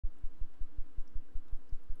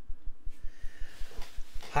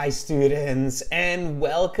Hi students, and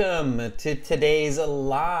welcome to today's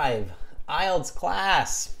live IELTS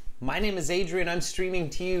class. My name is Adrian. I'm streaming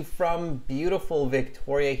to you from beautiful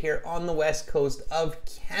Victoria here on the west coast of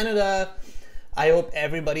Canada. I hope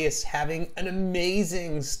everybody is having an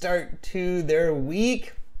amazing start to their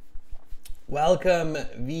week. Welcome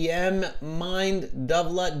VM, Mind,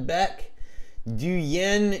 Dovlut Beck,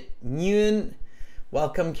 Duyen, Nguyen.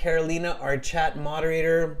 Welcome Carolina, our chat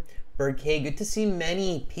moderator. Burkay, good to see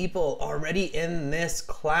many people already in this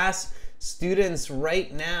class. Students,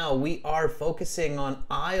 right now we are focusing on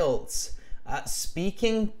IELTS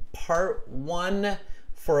speaking part 1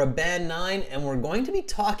 for a band 9, and we're going to be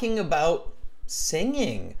talking about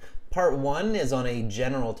singing. Part 1 is on a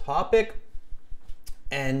general topic,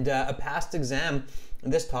 and a past exam,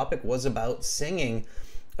 this topic was about singing.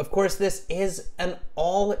 Of course, this is an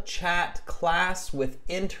all chat class with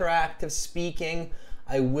interactive speaking.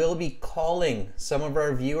 I will be calling some of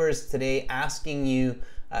our viewers today, asking you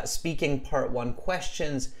speaking part 1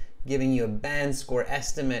 questions, giving you a band score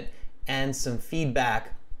estimate and some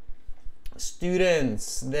feedback.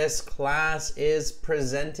 Students, this class is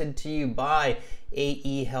presented to you by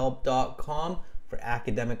aehelp.com for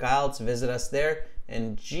academic IELTS. Visit us there,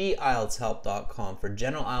 and gieltshelp.com for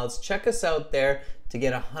general IELTS. Check us out there to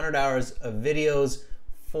get 100 hours of videos,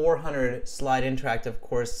 400 slide interactive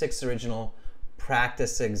course, 6 original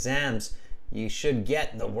practice exams. You should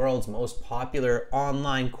get the world's most popular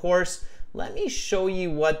online course. Let me show you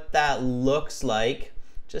what that looks like,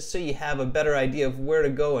 just so you have a better idea of where to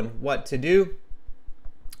go and what to do.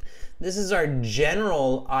 This is our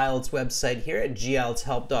general IELTS website here at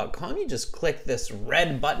gieltshelp.com. You just click this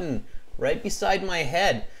red button right beside my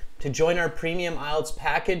head to join our premium IELTS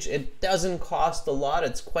package. It doesn't cost a lot.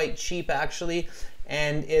 It's quite cheap actually,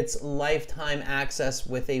 and it's lifetime access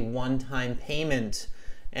with a one-time payment.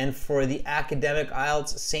 And for the academic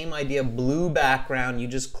IELTS, same idea, blue background. You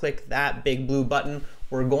just click that big blue button.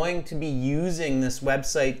 We're going to be using this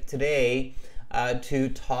website today to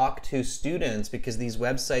talk to students, because these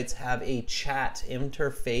websites have a chat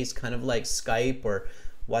interface, kind of like Skype or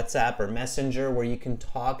WhatsApp or Messenger, where you can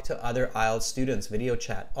talk to other IELTS students, video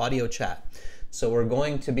chat, audio chat. So we're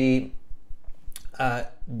going to be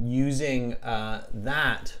using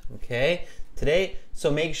that, okay, today.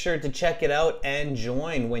 So make sure to check it out and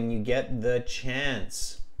join when you get the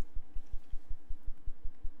chance.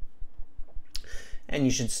 And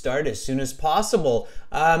you should start as soon as possible.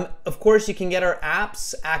 Of course, you can get our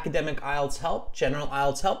apps, Academic IELTS Help, General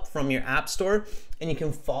IELTS Help, from your app store. And you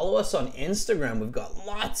can follow us on Instagram. We've got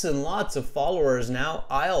lots and lots of followers now.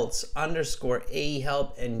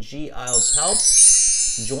 IELTS_AEHelp and GIELTS Help.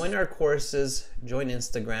 Join our courses, join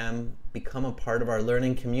Instagram, become a part of our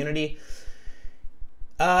learning community.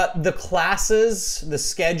 The classes, the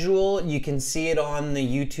schedule, you can see it on the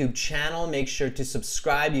YouTube channel. Make sure to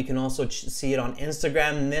subscribe. You can also see it on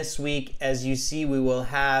Instagram. This week, as you see, we will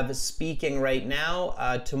have speaking right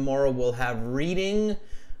now. Tomorrow we'll have reading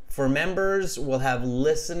for members. We'll have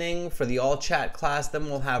listening for the all chat class. Then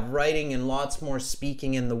we'll have writing and lots more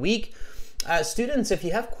speaking in the week. Students, if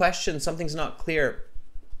you have questions, something's not clear,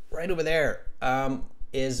 right over there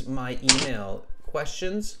is my email.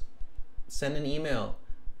 Questions? Send an email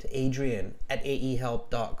to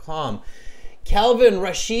adrian@aehelp.com. Calvin,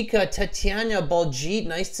 Rashika, Tatiana, Baljit,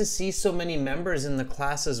 nice to see so many members in the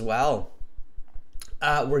class as well.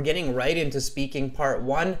 We're getting right into speaking part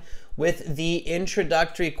 1 with the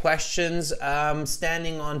introductory questions.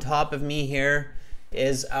 Standing on top of me here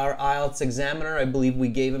is our IELTS examiner. I believe we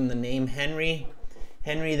gave him the name Henry.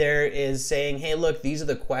 Henry there is saying, hey, look, these are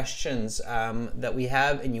the questions that we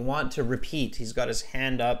have, and you want to repeat. He's got his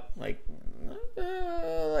hand up like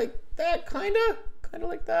that, kind of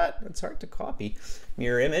like that. It's hard to copy,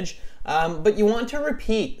 mirror image. But you want to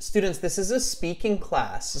repeat. Students, this is a speaking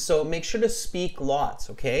class, so make sure to speak lots,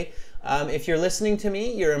 okay? If you're listening to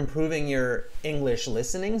me, you're improving your English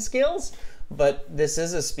listening skills. But this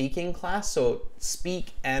is a speaking class, so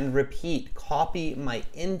speak and repeat. Copy my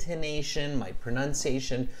intonation, my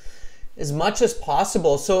pronunciation as much as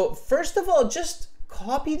possible. So first of all, just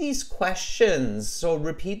copy these questions. So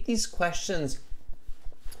repeat these questions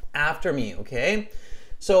after me, okay?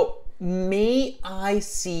 So, may I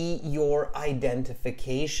see your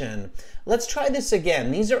identification? Let's try this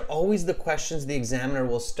again. These are always the questions the examiner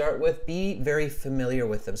will start with. Be very familiar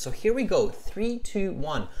with them. So here we go. 3, 2,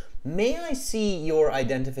 1. May I see your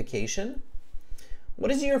identification?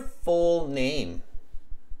 What is your full name?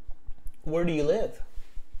 Where do you live?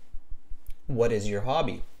 What is your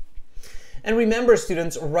hobby? And remember,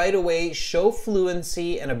 students, right away, show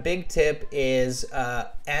fluency, and a big tip is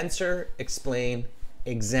answer, explain,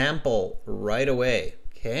 example right away,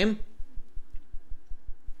 Okay.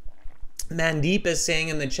 Mandeep is saying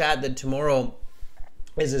in the chat that tomorrow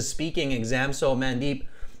is a speaking exam. So Mandeep,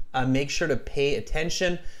 make sure to pay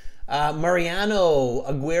attention. Mariano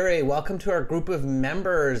Aguirre, welcome to our group of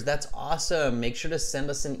members. That's awesome. Make sure to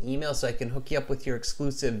send us an email so I can hook you up with your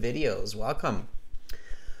exclusive videos. Welcome.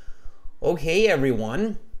 Okay,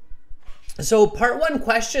 everyone. So part 1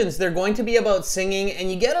 questions, they're going to be about singing, and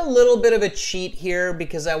you get a little bit of a cheat here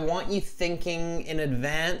because I want you thinking in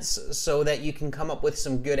advance so that you can come up with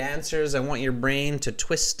some good answers. I want your brain to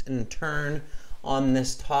twist and turn on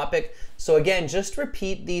this topic. So again, just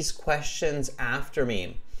repeat these questions after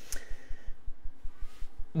me.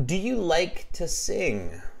 Do you like to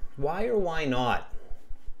sing? Why or why not?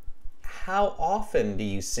 How often do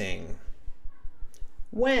you sing?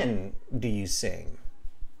 When do you sing?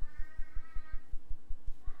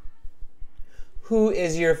 Who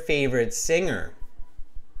is your favorite singer?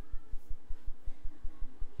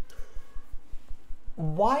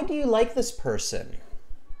 Why do you like this person?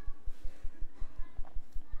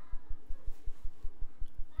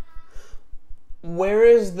 Where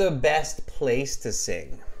is the best place to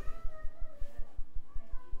sing?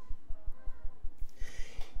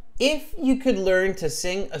 If you could learn to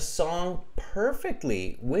sing a song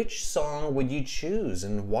perfectly, which song would you choose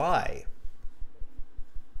and why?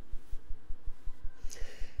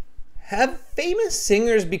 Have famous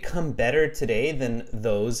singers become better today than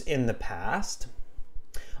those in the past?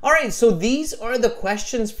 All right, so these are the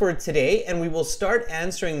questions for today, and we will start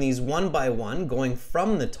answering these one by one, going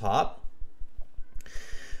from the top.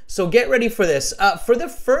 So get ready for this. For the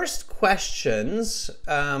first questions,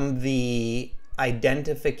 the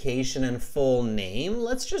identification and full name,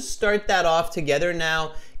 let's just start that off together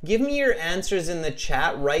now. Give me your answers in the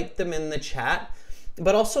chat, write them in the chat,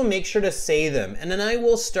 but also make sure to say them. And then I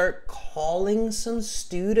will start calling some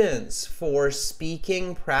students for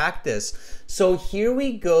speaking practice. So here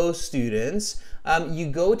we go, students. You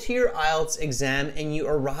go to your IELTS exam and you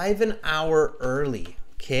arrive an hour early,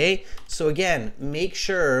 okay? So again, make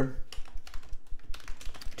sure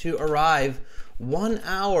to arrive 1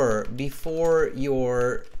 hour before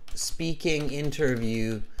your speaking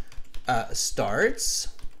interview starts.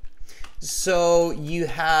 So you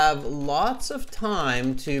have lots of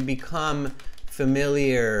time to become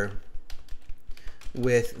familiar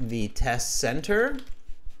with the test center,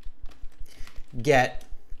 get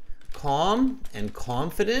calm and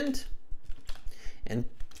confident, and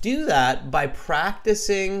do that by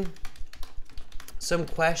practicing some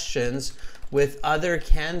questions with other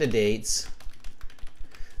candidates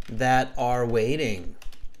that are waiting.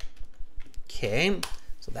 Okay?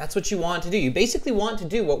 So that's what you want to do. You basically want to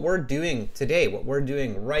do what we're doing today, what we're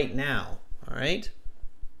doing right now. All right?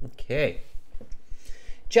 Okay.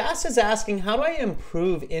 Jas is asking, how do I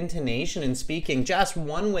improve intonation in speaking? Jas,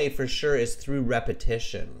 one way for sure is through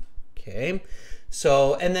repetition. Okay?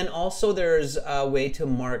 So, and then also there's a way to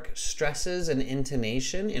mark stresses and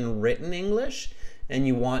intonation in written English, and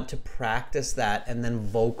you want to practice that and then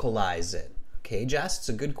vocalize it. Okay, Jas, it's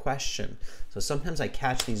a good question. So sometimes I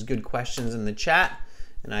catch these good questions in the chat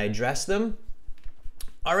and I address them.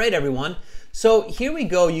 All right, everyone. So here we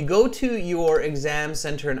go. You go to your exam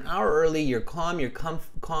center an hour early. You're calm, you're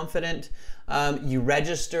confident. You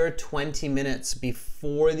register 20 minutes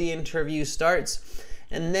before the interview starts.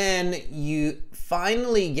 And then you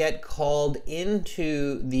finally get called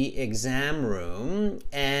into the exam room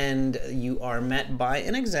and you are met by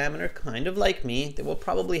an examiner, kind of like me. They will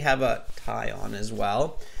probably have a tie on as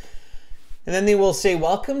well. And then they will say,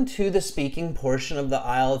 welcome to the speaking portion of the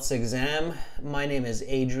IELTS exam. My name is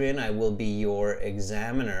Adrian. I will be your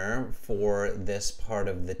examiner for this part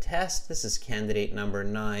of the test. This is candidate number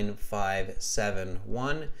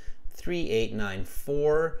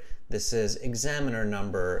 95713894. This is examiner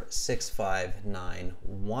number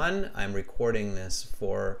 6591. I'm recording this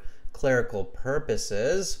for clerical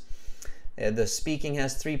purposes. The speaking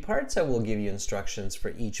has 3 parts. I will give you instructions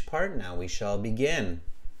for each part. Now we shall begin.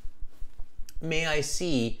 May I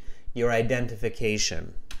see your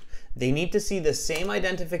identification? They need to see the same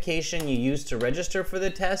identification you used to register for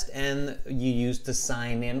the test and you used to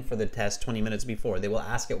sign in for the test 20 minutes before. They will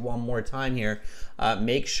ask it one more time here.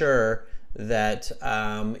 Make sure that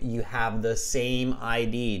you have the same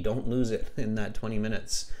ID. Don't lose it in that 20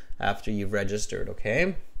 minutes after you've registered,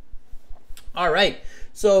 okay? All right,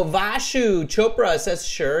 so Vashu Chopra says,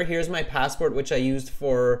 sure, here's my passport, which I used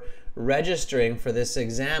for registering for this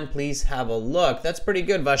exam. Please have a look. That's pretty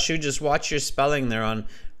good, Vashu. Just watch your spelling there on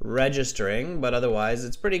registering, but otherwise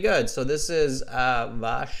it's pretty good. So this is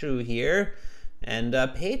Vashu here, and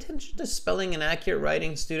pay attention to spelling and accurate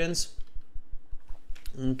writing, students.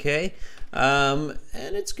 Okay, and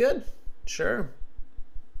it's good, sure.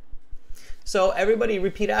 So everybody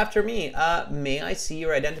repeat after me. May I see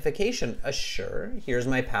your identification? Sure. Here's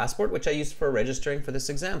my passport, which I used for registering for this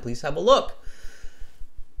exam. Please have a look.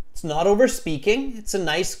 It's not over speaking. It's a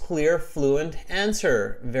nice, clear, fluent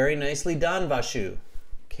answer. Very nicely done, Vashu.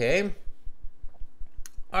 Okay.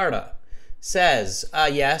 Arda says,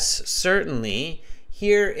 yes, certainly.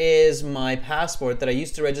 Here is my passport that I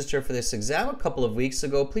used to register for this exam a couple of weeks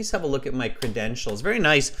ago. Please have a look at my credentials. Very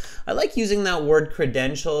nice. I like using that word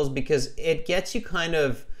credentials because it gets you kind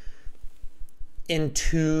of in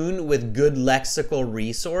tune with good lexical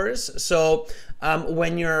resource. So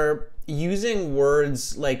when you're using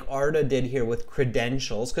words like Arda did here with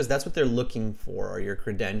credentials, because that's what they're looking for, are your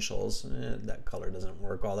credentials. That color doesn't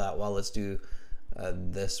work all that well. Let's do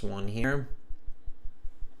this one here.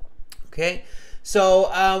 Okay.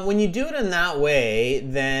 So when you do it in that way,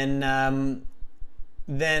 then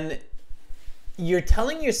you're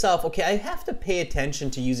telling yourself, okay, I have to pay attention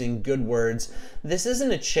to using good words. This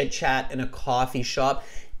isn't a chit chat in a coffee shop.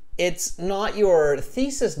 It's not your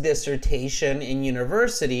thesis dissertation in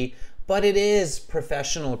university, but it is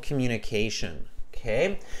professional communication.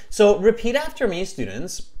 Okay, so repeat after me,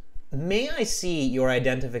 students. May I see your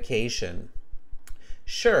identification?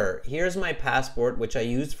 Sure, here's my passport, which I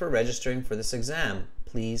used for registering for this exam.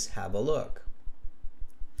 Please have a look.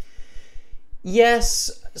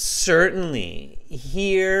 Yes, certainly.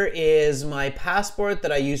 Here is my passport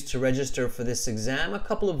that I used to register for this exam a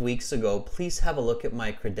couple of weeks ago. Please have a look at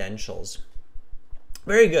my credentials.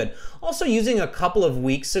 Very good. Also, using a couple of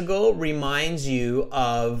weeks ago reminds you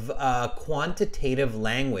of quantitative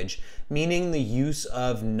language, meaning the use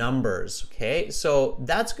of numbers. Okay, so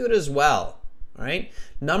that's good as well. All right,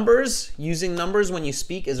 numbers, using numbers when you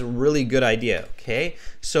speak is a really good idea. Okay,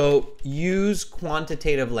 so use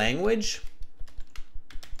quantitative language.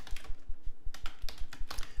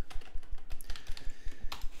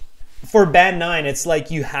 For band 9, it's like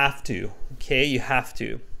you have to. Okay, you have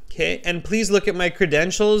to. Okay, and please look at my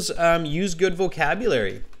credentials. Use good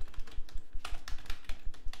vocabulary.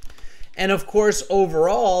 And of course,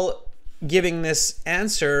 overall, giving this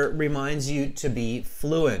answer reminds you to be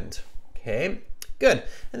fluent. Okay, good.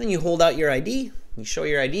 And then you hold out your ID, you show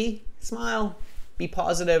your ID, smile, be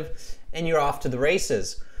positive, and you're off to the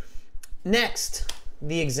races. Next,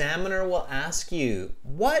 the examiner will ask you,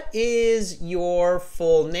 what is your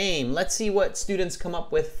full name? Let's see what students come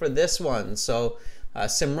up with for this one. So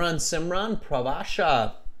Simran,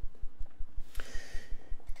 Pravasha,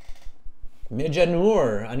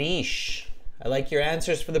 Mijanur, Anish. I like your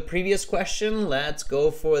answers for the previous question. Let's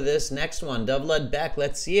go for this next one. Davlat Beck,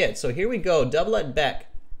 let's see it. So here we go. Davlat Beck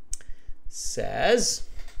says,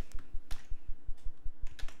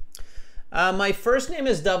 my first name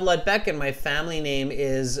is Davlat Beck and my family name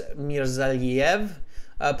is Mirzaliev.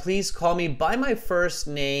 Please call me by my first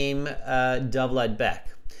name, Davlat Beck.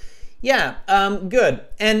 Yeah, good.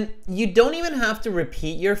 And you don't even have to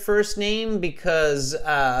repeat your first name because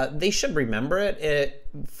they should remember it.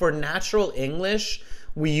 For natural English,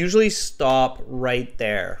 we usually stop right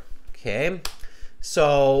there. Okay,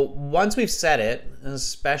 so once we've said it,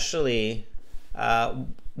 especially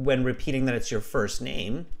when repeating that it's your first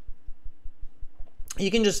name,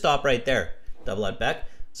 you can just stop right there. Davlat Beck.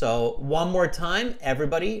 So one more time,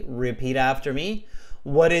 everybody, repeat after me.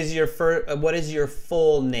 What is your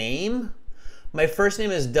full name? My first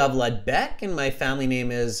name is Davlat Beck and my family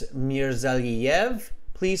name is Mirzaliev.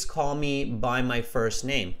 Please call me by my first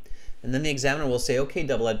name. And then the examiner will say, okay,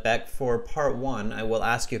 Davlat Beck, for part 1, I will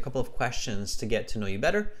ask you a couple of questions to get to know you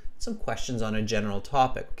better. Some questions on a general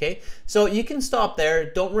topic, okay? So you can stop there.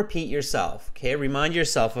 Don't repeat yourself, okay? Remind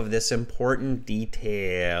yourself of this important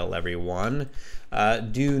detail, everyone.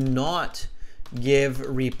 Do not give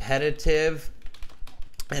repetitive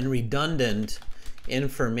and redundant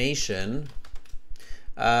information.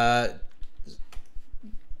 If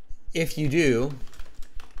you do,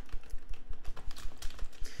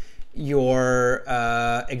 your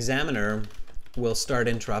examiner will start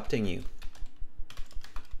interrupting you.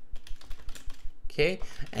 Okay,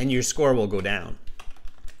 and your score will go down.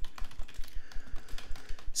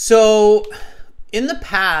 So in the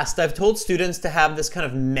past, I've told students to have this kind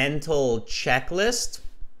of mental checklist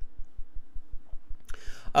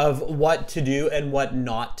of what to do and what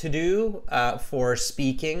not to do for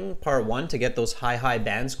speaking part 1 to get those high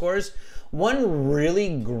band scores. One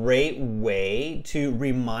really great way to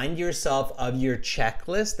remind yourself of your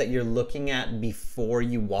checklist that you're looking at before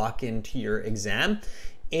you walk into your exam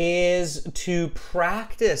is to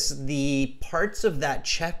practice the parts of that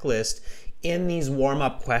checklist in these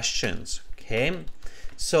warm-up questions, okay?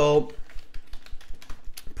 So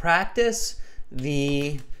practice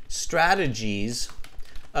the strategies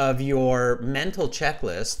of your mental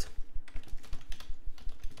checklist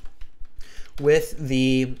with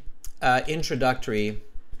the introductory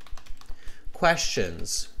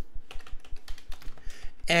questions.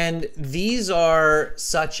 And these are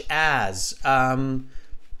such as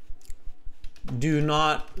do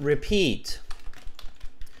not repeat,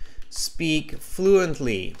 speak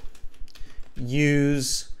fluently,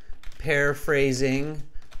 use paraphrasing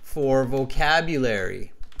for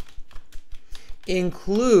vocabulary,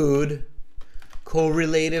 include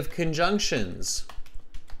correlative conjunctions,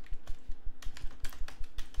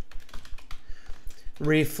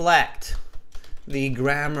 reflect the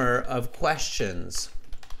grammar of questions.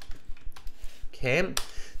 Okay,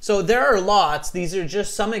 so there are lots. These are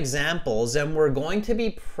just some examples, and we're going to be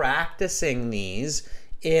practicing these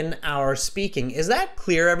in our speaking. Is that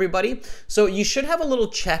clear, everybody? So you should have a little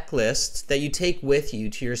checklist that you take with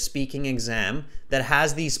you to your speaking exam that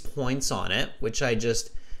has these points on it, which I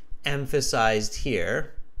just emphasized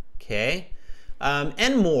here, okay?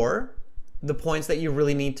 And more, the points that you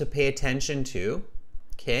really need to pay attention to,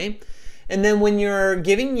 okay? And then when you're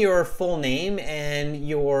giving your full name and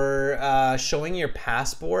you're showing your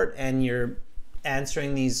passport and you're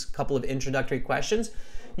answering these couple of introductory questions,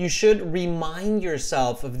 you should remind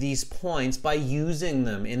yourself of these points by using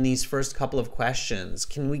them in these first couple of questions.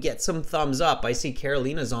 Can we get some thumbs up? I see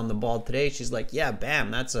Carolina's on the ball today. She's like, yeah,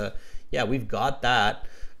 bam, yeah, we've got that.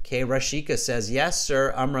 Okay, Rashika says, yes,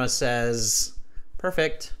 sir. Amra says,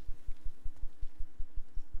 perfect.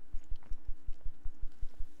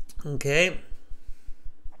 Okay,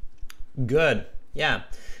 good. Yeah,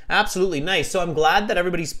 absolutely nice. So I'm glad that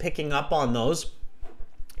everybody's picking up on those.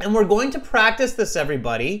 And we're going to practice this,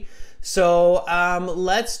 everybody. So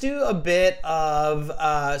let's do a bit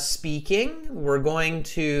of speaking. We're going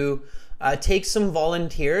to take some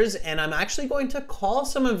volunteers, and I'm actually going to call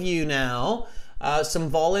some of you now, some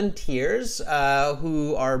volunteers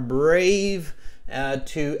who are brave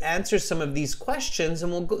to answer some of these questions,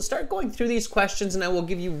 and we'll start going through these questions, and I will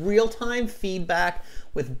give you real-time feedback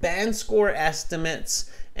with band score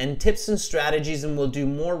estimates and tips and strategies, and we'll do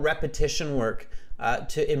more repetition work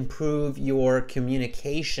to improve your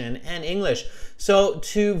communication and English. So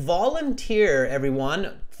to volunteer,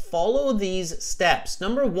 everyone, follow these steps.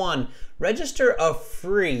 Number one, register a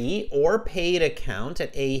free or paid account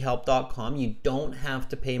at aehelp.com. You don't have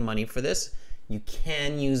to pay money for this. You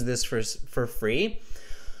can use this for free.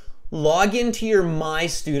 Log into your My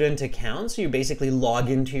Student account. So you basically log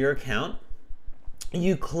into your account.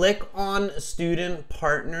 You click on Student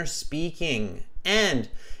Partner Speaking and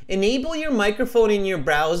enable your microphone in your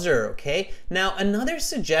browser, okay? Now, another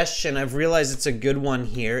suggestion, I've realized it's a good one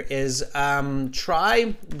here, is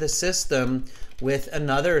try the system with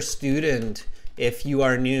another student if you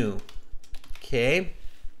are new, okay?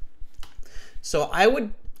 So I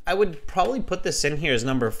would probably put this in here as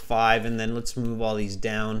number 5, and then let's move all these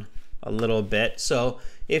down a little bit. So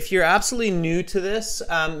if you're absolutely new to this,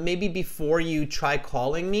 maybe before you try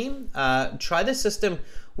calling me, try the system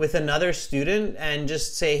with another student and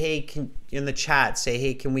just say, hey, in the chat, say,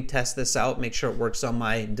 hey, can we test this out? Make sure it works on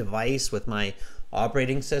my device with my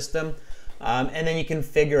operating system. And then you can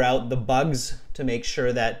figure out the bugs to make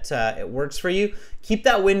sure that it works for you. Keep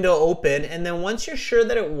that window open, and then once you're sure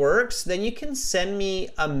that it works, then you can send me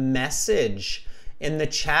a message in the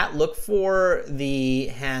chat. Look for the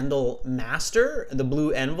handle master, the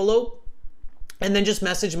blue envelope, and then just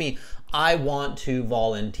message me, I want to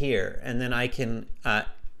volunteer, and then I can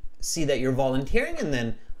see that you're volunteering, and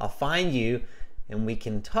then I'll find you and we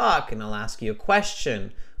can talk and I'll ask you a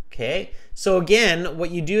question. Okay, so again,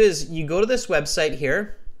 what you do is you go to this website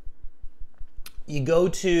here, you go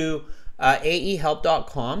to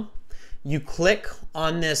aehelp.com, you click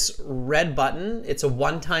on this red button. It's a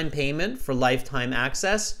one-time payment for lifetime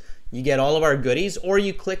access. You get all of our goodies, or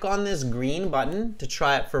you click on this green button to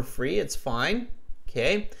try it for free. It's fine,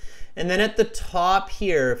 okay? And then at the top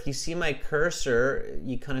here, if you see my cursor,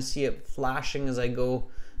 you kind of see it flashing as I go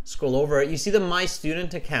scroll over it. You see the My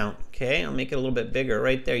Student account, okay? I'll make it a little bit bigger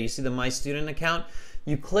right there. You see the My Student account.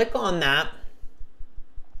 You click on that,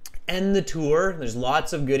 end the tour. There's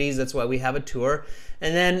lots of goodies. That's why we have a tour.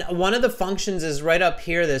 And then one of the functions is right up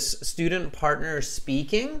here, this Student Partner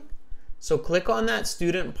Speaking. So click on that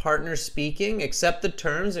Student Partner Speaking. Accept the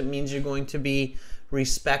terms. It means you're going to be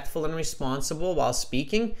respectful and responsible while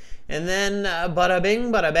speaking. And then bada bing,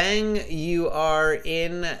 bada bang, you are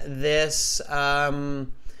in this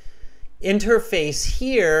interface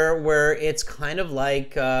here where it's kind of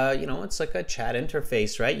like, you know, it's like a chat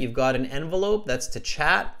interface, right? You've got an envelope that's to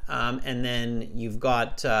chat, and then you've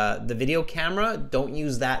got the video camera. Don't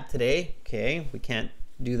use that today, okay? We can't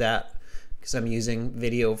do that because I'm using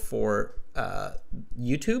video for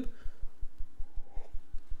YouTube.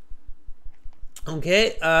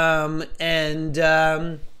 Okay, and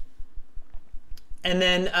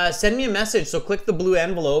then send me a message. So click the blue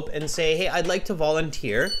envelope and say, hey, I'd like to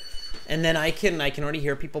volunteer. And then I can already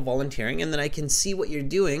hear people volunteering, and then I can see what you're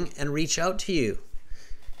doing and reach out to you.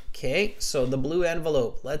 Okay, so the blue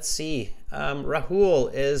envelope, let's see.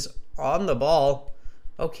 Rahul is on the ball.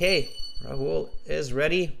 Okay, Rahul is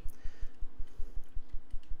ready.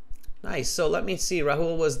 Nice, so let me see.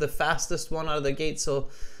 Rahul was the fastest one out of the gate, so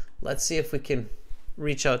let's see if we can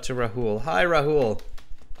reach out to Rahul. Hi, Rahul.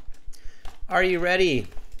 Are you ready?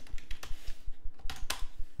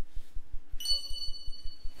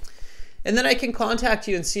 And then I can contact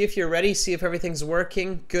you and see if you're ready, see if everything's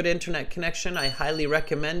working. Good internet connection, I highly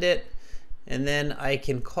recommend it. And then I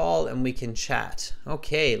can call and we can chat.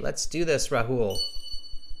 Okay, let's do this, Rahul.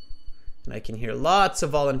 And I can hear lots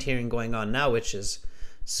of volunteering going on now, which is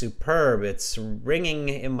superb. It's ringing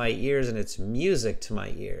in my ears and it's music to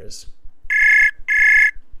my ears.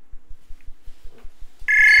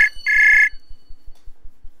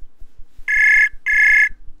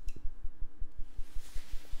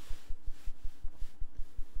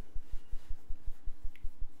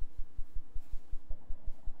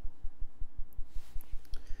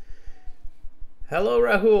 Hello,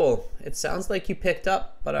 Rahul. It sounds like you picked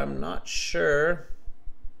up, but I'm not sure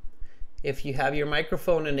if you have your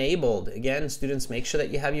microphone enabled. Again, students, make sure that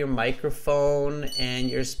you have your microphone and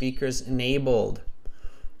your speakers enabled.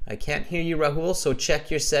 I can't hear you, Rahul, so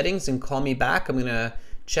check your settings and call me back. I'm gonna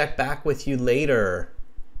check back with you later.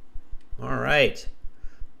 All right,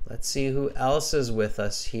 let's see who else is with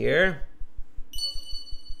us here.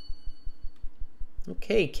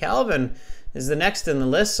 Okay, Calvin is the next in the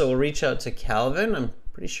list, so we'll reach out to Calvin. I'm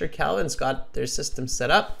pretty sure Calvin's got their system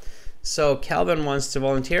set up. So Calvin wants to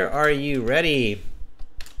volunteer. Are you ready?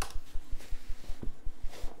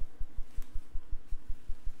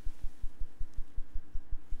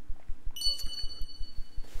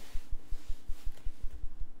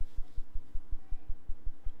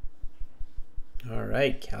 All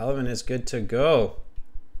right, Calvin is good to go.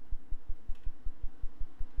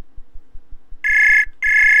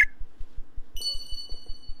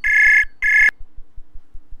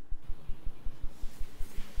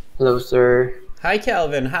 Hello, sir. Hi,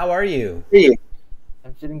 Calvin. How are you? Hey.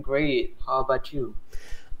 I'm feeling great. How about you?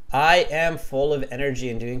 I am full of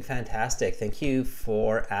energy and doing fantastic. Thank you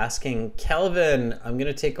for asking. Calvin, I'm going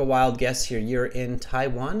to take a wild guess here. You're in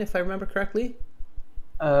Taiwan, if I remember correctly?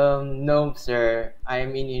 No, sir.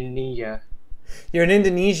 I'm in Indonesia. You're in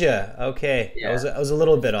Indonesia. Okay. Yeah. I was a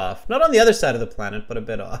little bit off. Not on the other side of the planet, but a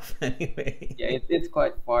bit off anyway. Yeah, it's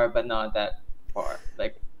quite far, but not that far.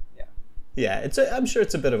 Like, yeah, I'm sure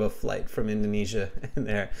it's a bit of a flight from Indonesia in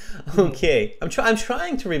there. Okay, I'm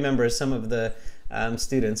trying to remember some of the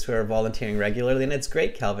students who are volunteering regularly, and it's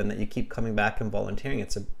great, Calvin, that you keep coming back and volunteering.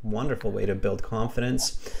 It's a wonderful way to build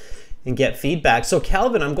confidence and get feedback. So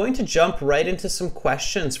Calvin, I'm going to jump right into some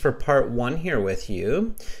questions for part 1 here with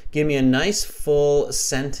you. Give me a nice full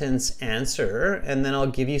sentence answer, and then I'll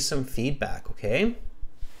give you some feedback, okay?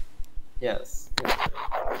 Yes.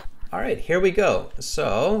 All right, here we go.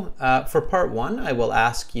 So for part 1, I will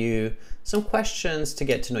ask you some questions to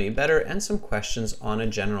get to know you better and some questions on a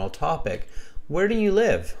general topic. Where do you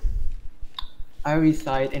live? I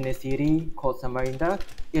reside in a city called Samarinda.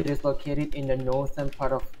 It is located in the northern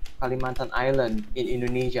part of Kalimantan Island in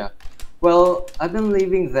Indonesia. Well, I've been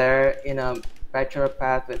living there in a bachelor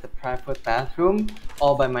pad with a private bathroom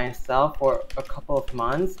all by myself for a couple of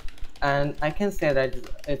months. And I can say that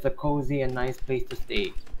it's a cozy and nice place to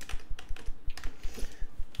stay.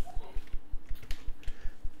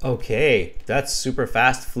 Okay, that's super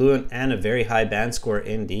fast, fluent, and a very high band score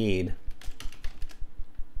indeed.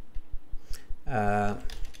 I'm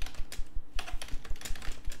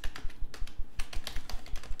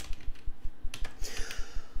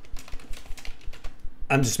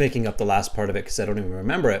just making up the last part of it because I don't even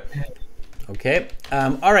remember it. Okay,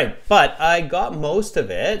 all right, but I got most of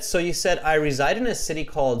it. So you said, I reside in a city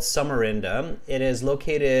called Samarinda. It is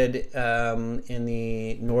located in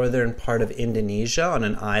the northern part of Indonesia, on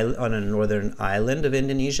a northern island of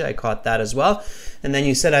Indonesia. I caught that as well. And then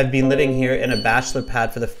you said, I've been living here in a bachelor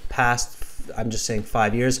pad for the past, I'm just saying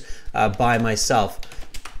 5 years, by myself.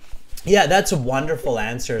 Yeah, that's a wonderful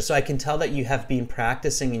answer. So I can tell that you have been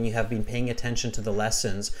practicing and you have been paying attention to the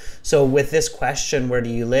lessons. So with this question, where do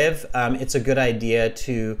you live? It's a good idea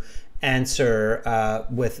to answer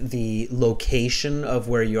with the location of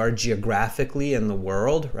where you are geographically in the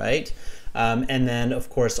world, right? And then, of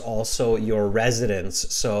course, also your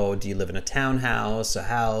residence. So, do you live in a townhouse, a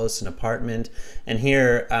house, an apartment? And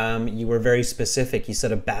here you were very specific. You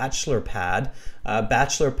said a bachelor pad.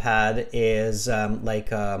 Bachelor pad is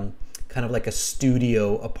kind of like a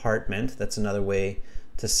studio apartment. That's another way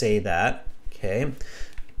to say that. Okay.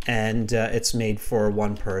 And it's made for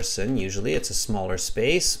one person. Usually, it's a smaller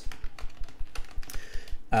space.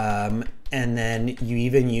 And then you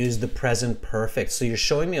even use the present perfect. So you're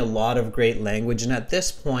showing me a lot of great language. And at this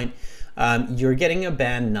point, you're getting a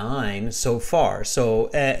band 9 so far. So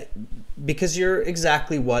because you're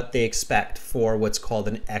exactly what they expect for what's called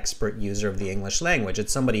an expert user of the English language.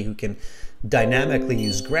 It's somebody who can dynamically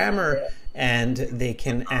use grammar and they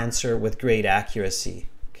can answer with great accuracy.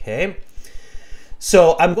 Okay.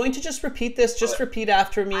 So I'm going to just repeat this, just repeat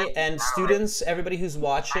after me, and students, everybody who's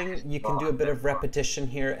watching, you can do a bit of repetition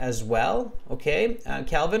here as well, okay?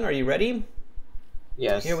 Calvin, are you ready?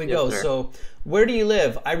 Yes. Here we yes, go. sir. So, where do you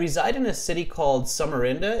live? I reside in a city called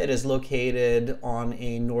Samarinda. It is located on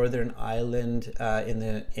a northern island in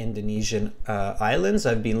the Indonesian islands.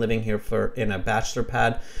 I've been living here in a bachelor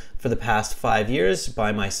pad for the past 5 years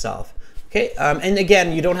by myself. Okay, and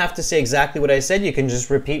again, you don't have to say exactly what I said. You can just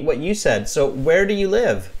repeat what you said. So where do you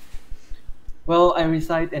live? Well, I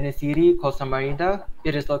reside in a city called Samarinda.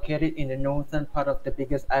 It is located in the northern part of the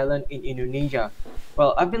biggest island in Indonesia.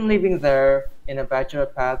 Well, I've been living there in a bachelor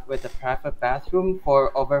pad with a private bathroom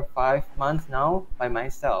for over 5 months now by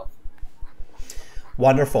myself.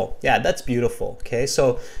 Wonderful. Yeah, that's beautiful. Okay,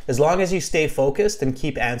 so as long as you stay focused and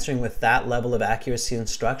keep answering with that level of accuracy and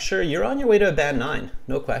structure, you're on your way to a band 9,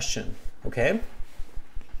 no question. Okay?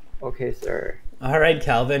 Okay, sir. All right,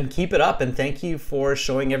 Calvin, keep it up, and thank you for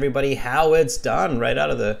showing everybody how it's done right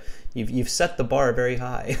out of the... You've set the bar very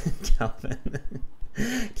high, Calvin.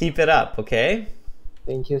 Keep it up, okay?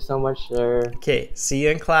 Thank you so much, sir. Okay, see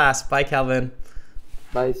you in class. Bye, Calvin.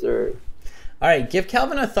 Bye, sir. All right, give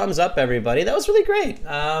Calvin a thumbs up, everybody. That was really great.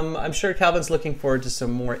 I'm sure Calvin's looking forward to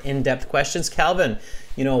some more in-depth questions. Calvin,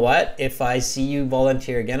 you know what? If I see you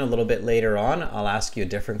volunteer again a little bit later on, I'll ask you a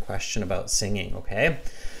different question about singing, okay?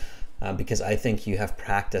 Because I think you have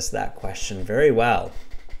practiced that question very well.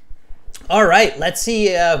 All right, let's see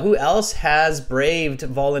who else has braved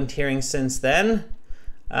volunteering since then.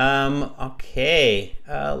 Okay,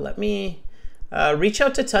 let me reach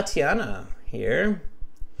out to Tatiana here.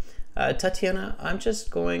 Tatiana, I'm just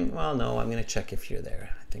going, well, no, I'm going to check if you're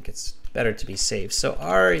there. I think it's better to be safe. So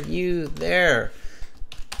are you there,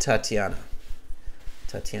 Tatiana?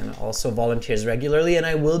 Tatiana also volunteers regularly, and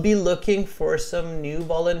I will be looking for some new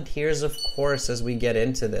volunteers, of course, as we get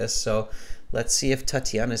into this. So let's see if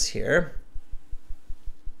Tatiana's here.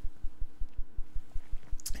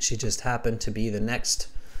 She just happened to be the next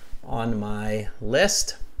on my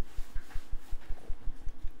list.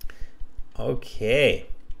 Okay.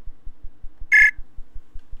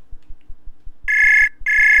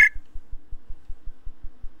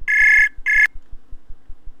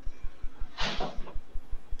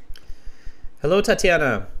 Hello,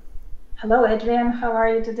 Tatiana. Hello, Adrian. How are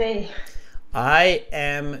you today? I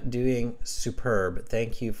am doing superb.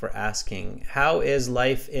 Thank you for asking. How is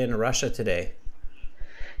life in Russia today?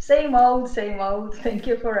 Same old, same old. Thank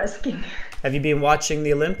you for asking. Have you been watching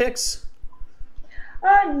the Olympics?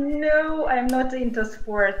 No, I'm not into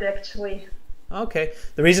sport actually. Okay.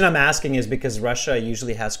 The reason I'm asking is because Russia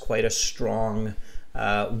usually has quite a strong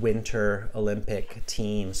winter Olympic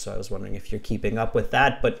team. So I was wondering if you're keeping up with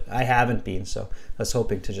that, but I haven't been. So I was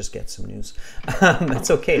hoping to just get some news. That's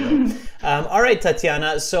okay though. All right,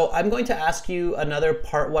 Tatiana. So I'm going to ask you another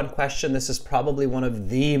part 1 question. This is probably one of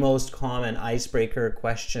the most common icebreaker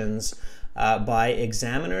questions by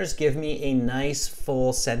examiners. Give me a nice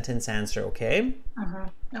full sentence answer, okay?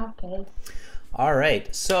 Okay. All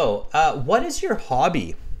right. So what is your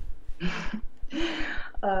hobby?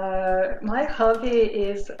 My hobby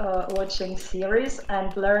is watching series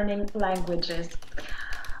and learning languages.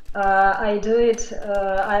 I do it,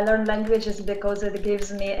 I learn languages because it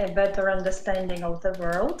gives me a better understanding of the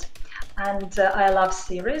world. And I love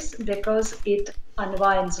series because it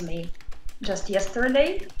unwinds me. Just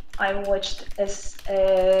yesterday, I watched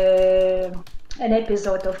an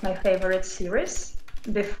episode of my favorite series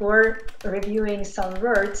before reviewing some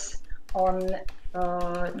words on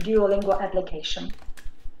Duolingo application.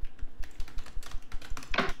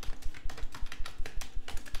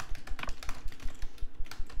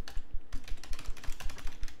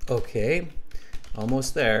 Okay,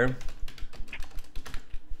 almost there.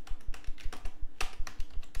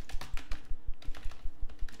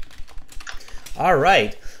 All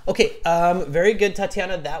right. Okay, very good,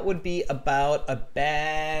 Tatiana. That would be about a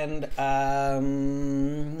band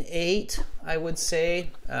 8, I would say.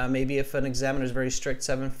 Maybe if an examiner is very strict,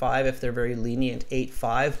 7.5. If they're very lenient,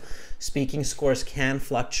 8.5. Speaking scores can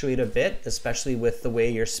fluctuate a bit, especially with the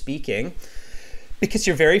way you're speaking. Because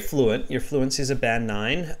you're very fluent, your fluency is a band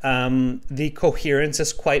 9. The coherence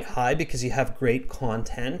is quite high because you have great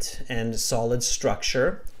content and solid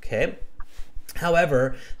structure, okay?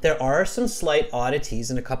 However, there are some slight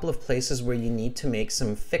oddities in a couple of places where you need to make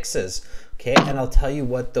some fixes, okay? And I'll tell you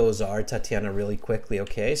what those are, Tatiana, really quickly,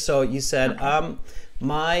 okay? So you said,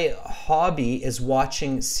 my hobby is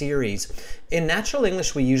watching series. In natural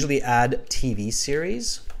English, we usually add TV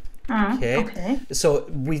series. Okay. So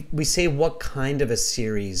we say what kind of a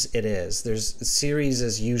series it is. Series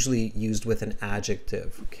is usually used with an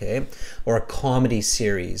adjective, okay? Or a comedy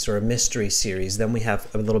series or a mystery series. Then we have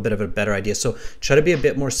a little bit of a better idea. So try to be a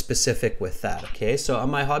bit more specific with that, okay? So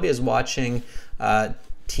my hobby is watching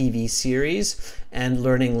TV series and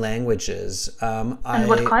learning languages. And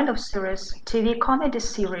what kind of series? TV comedy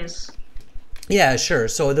series? Yeah, sure.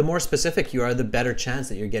 So the more specific you are, the better chance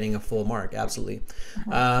that you're getting a full mark. Absolutely.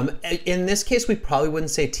 In this case, we probably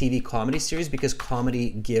wouldn't say TV comedy series because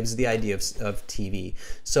comedy gives the idea of TV.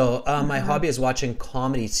 So my hobby is watching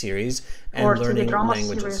comedy series and or learning TV drama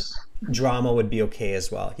languages. Series. Drama would be okay as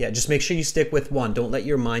well. Yeah, just make sure you stick with one. Don't let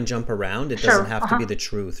your mind jump around. It doesn't have to be the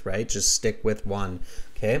truth, right? Just stick with one.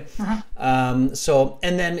 Okay. So,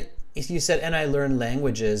 and then you said, and I learn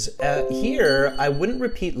languages. Here, I wouldn't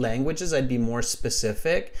repeat languages. I'd be more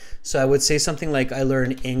specific. So I would say something like I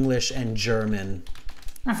learn English and German,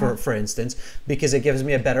 for instance, because it gives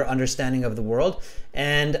me a better understanding of the world.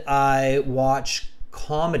 And I watch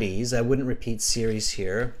comedies. I wouldn't repeat series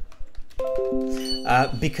here.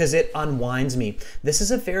 Because it unwinds me. This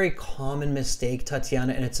is a very common mistake,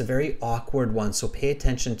 Tatiana, and it's a very awkward one. So pay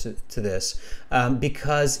attention to this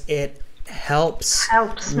because it helps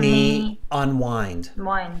me unwind.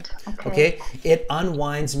 Okay. It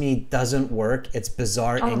unwinds me doesn't work. It's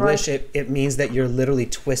bizarre English. Right. It means that you're literally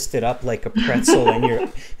twisted up like a pretzel and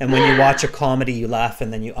when you watch a comedy you laugh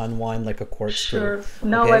and then you unwind like a corkscrew. Sure.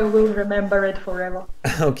 Now I will remember it forever.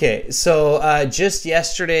 Okay. So just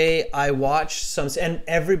yesterday I watched some, and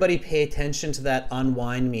everybody pay attention to that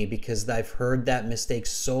unwind me because I've heard that mistake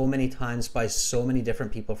so many times by so many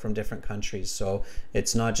different people from different countries. So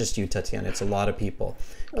it's not just you, Tatiana. It's a lot of people.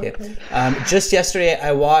 Okay. Just yesterday,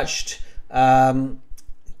 I watched.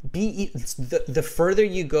 The further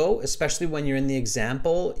you go, especially when you're in the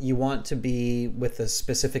example, you want to be with a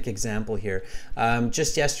specific example here.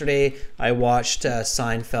 Just yesterday, I watched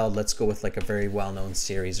Seinfeld. Let's go with like a very well-known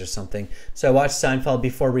series or something. So I watched Seinfeld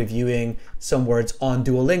before reviewing some words on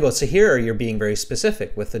Duolingo. So here you're being very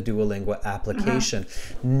specific with the Duolingo application.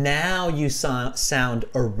 Now you sound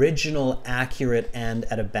original, accurate, and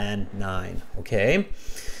at a band 9. Okay.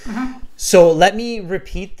 So let me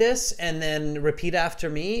repeat this and then repeat after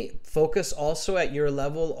me. Focus also at your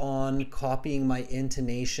level on copying my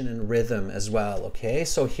intonation and rhythm as well, okay?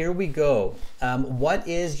 So here we go. What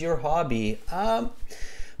is your hobby?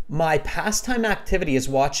 My pastime activity is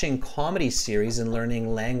watching comedy series and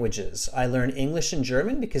learning languages. I learn English and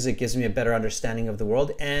German because it gives me a better understanding of the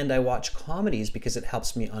world, and I watch comedies because it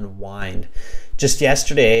helps me unwind. Just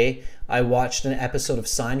yesterday, I watched an episode of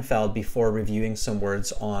Seinfeld before reviewing some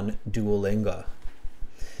words on Duolingo.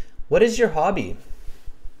 What is your hobby?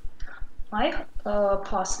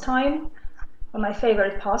 My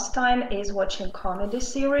favorite pastime is watching comedy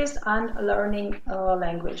series and learning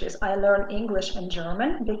languages. I learn English and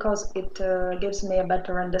German because it gives me a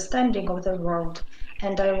better understanding of the world.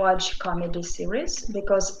 And I watch comedy series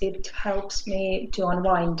because it helps me to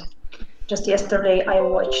unwind. Just yesterday, I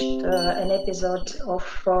watched an episode of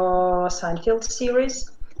Seinfeld series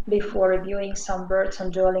before reviewing some words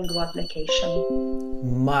on Duolingo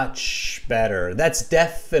application. Much better. That's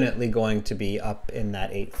definitely going to be up in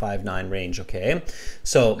that 859 range, okay?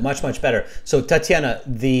 So much better. So Tatiana,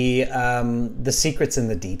 the secret's in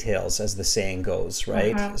the details, as the saying goes,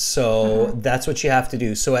 right? So that's what you have to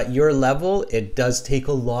do. So at your level, it does take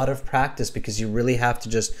a lot of practice because you really have to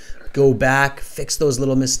just go back, fix those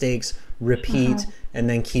little mistakes, repeat, and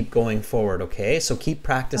then keep going forward, okay? So keep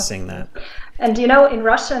practicing that. And you know, in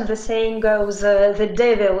Russian, the saying goes, the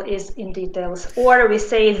devil is in details, or we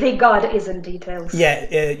say the God is in details.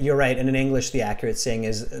 Yeah, you're right. And in English, the accurate saying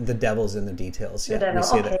is the devil's in the details. Yeah, devil. We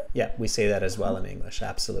say that. Yeah, we say that as well in English.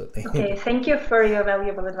 Absolutely. Okay, thank you for your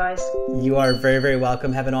valuable advice. You are very, very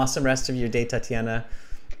welcome. Have an awesome rest of your day, Tatiana.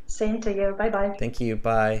 Same to you. Bye-bye. Thank you.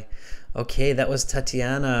 Bye. Okay, that was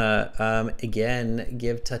Tatiana. Again,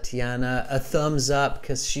 give Tatiana a thumbs up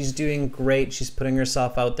because she's doing great. She's putting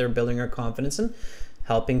herself out there, building her confidence and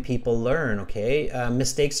helping people learn, okay?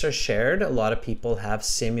 Mistakes are shared. A lot of people have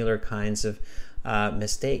similar kinds of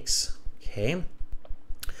mistakes, okay?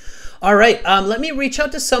 All right, let me reach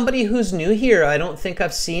out to somebody who's new here. I don't think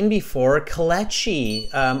I've seen before.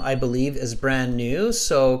 Kalechi, I believe, is brand new.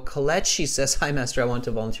 So Kalechi says, hi, Master, I want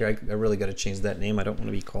to volunteer. I really got to change that name. I don't want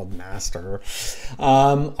to be called Master.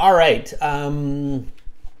 All right,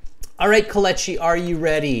 Kalechi, are you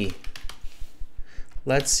ready?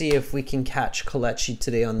 Let's see if we can catch Kalechi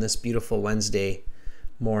today on this beautiful Wednesday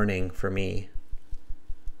morning for me.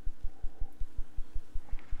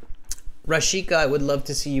 Rashika, I would love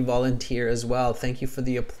to see you volunteer as well. Thank you for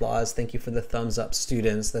the applause. Thank you for the thumbs up,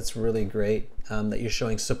 students. That's really great that you're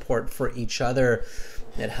showing support for each other.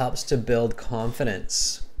 It helps to build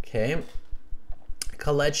confidence, okay?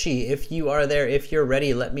 Kalechi, if you are there, if you're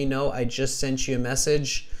ready, let me know. I just sent you a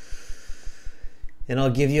message and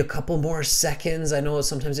I'll give you a couple more seconds. I know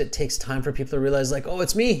sometimes it takes time for people to realize like, oh,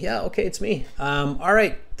 it's me. Yeah, okay, it's me. All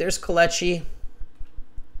right, there's Kalechi.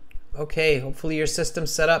 Okay, hopefully your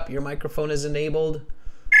system's set up, your microphone is enabled.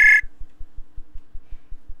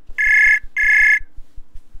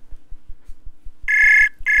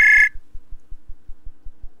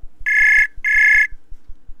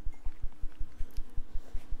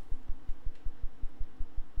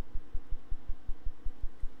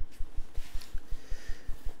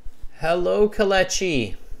 Hello,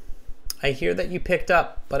 Kalechi. I hear that you picked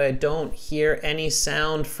up, but I don't hear any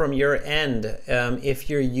sound from your end.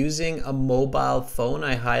 If you're using a mobile phone,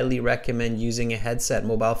 I highly recommend using a headset.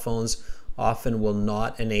 Mobile phones often will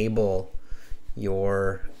not enable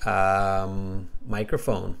your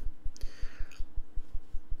microphone.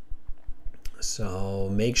 So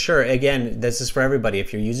make sure, again, this is for everybody.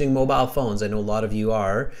 If you're using mobile phones, I know a lot of you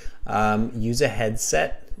are, use a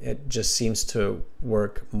headset. It just seems to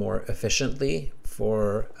work more efficiently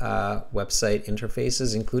for website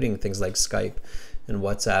interfaces, including things like Skype and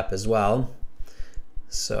WhatsApp as well.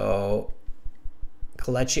 So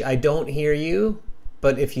Kalechi, I don't hear you,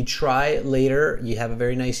 but if you try later, you have a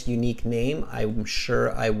very nice unique name. I'm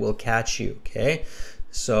sure I will catch you, okay?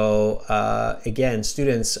 So again,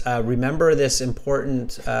 students, remember this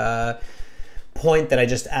important point that I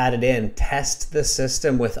just added in. Test the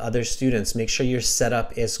system with other students. Make sure your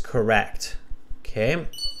setup is correct, okay?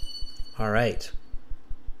 All right.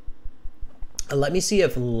 Let me see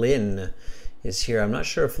if Lynn is here. I'm not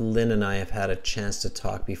sure if Lynn and I have had a chance to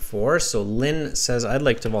talk before. So Lynn says, I'd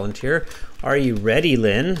like to volunteer. Are you ready,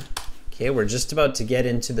 Lynn? Okay, we're just about to get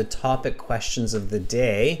into the topic questions of the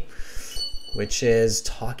day, which is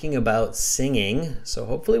talking about singing. So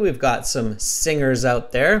hopefully we've got some singers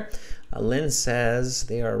out there. Lynn says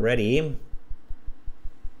they are ready.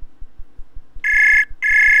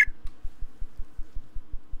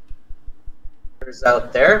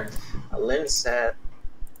 Out there. Lynn said,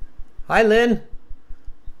 hi, Lynn.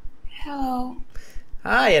 Hello.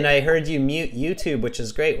 Hi, and I heard you mute YouTube, which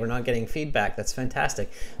is great. We're not getting feedback. That's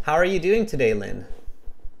fantastic. How are you doing today, Lynn?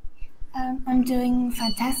 I'm doing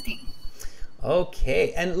fantastic.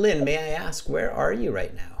 Okay, and Lynn, may I ask, where are you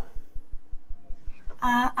right now?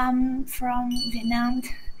 I'm from Vietnam.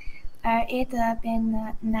 It's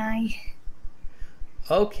been 9.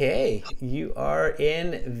 Okay, you are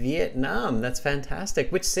in Vietnam. That's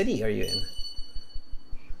fantastic. Which city are you in?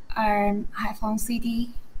 Hải Phòng City.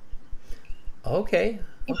 Okay.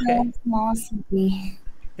 It's Okay. a small city.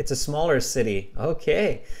 It's a smaller city.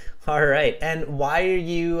 Okay. All right. And why are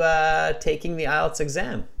you taking the IELTS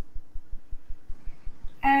exam?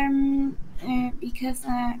 Because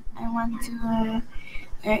I want to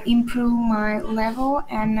improve my level,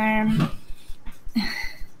 and I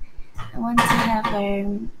want to have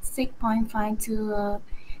a 6.5 to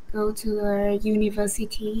go to the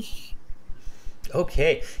university.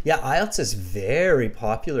 Okay. Yeah, IELTS is very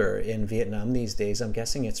popular in Vietnam these days. I'm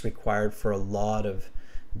guessing it's required for a lot of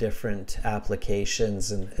different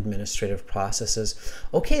applications and administrative processes.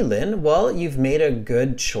 Okay, Lynn, well, you've made a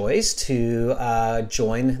good choice to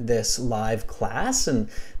join this live class, and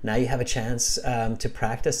now you have a chance to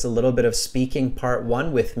practice a little bit of speaking part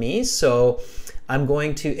 1 with me. So I'm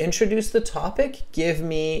going to introduce the topic. Give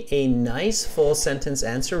me a nice full sentence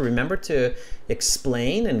answer. Remember to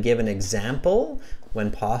explain and give an example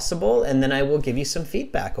when possible, and then I will give you some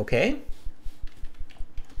feedback, okay?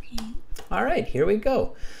 Okay. All right, here we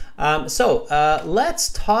go. Let's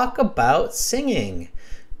talk about singing.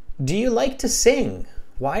 Do you like to sing?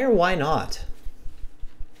 Why or why not?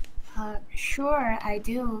 Sure, I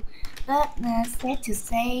do. But sad to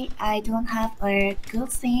say, I don't have a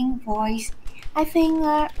good singing voice. I think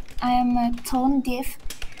I am tone deaf,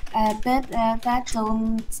 but that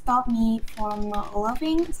don't stop me from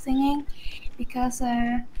loving singing because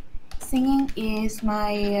singing is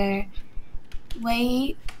my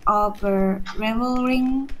way of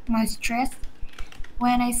reveling my stress.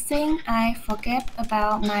 When I sing, I forget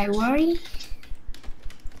about my worry.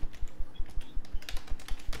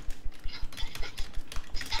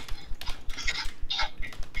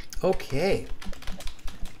 Okay.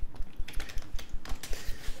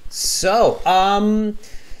 So,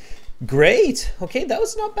 great. Okay, that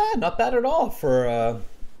was not bad. Not bad at all for a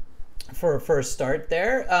start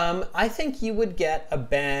there. I think you would get a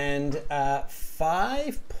band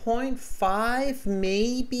 5.5,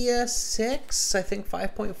 maybe a 6. I think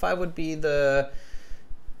 5.5 would be the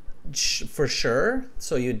for sure.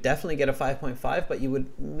 So you'd definitely get a 5.5, but you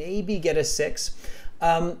would maybe get a 6.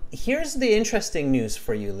 Here's the interesting news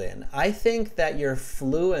for you, Lynn. I think that your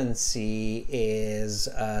fluency is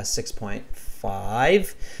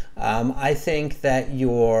 6.5. I think that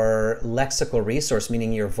your lexical resource,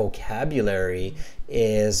 meaning your vocabulary,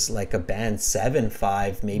 is like a band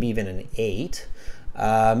 7.5, maybe even an 8.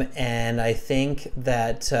 And I think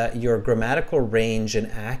that your grammatical range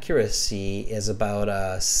and accuracy is about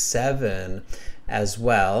a 7 as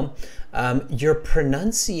well. Your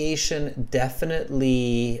pronunciation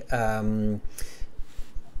definitely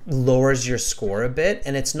lowers your score a bit,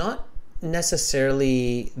 and it's not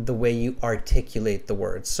necessarily the way you articulate the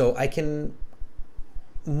words. So I can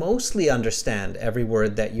mostly understand every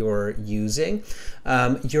word that you're using.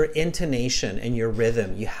 Your intonation and your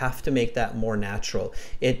rhythm, you have to make that more natural.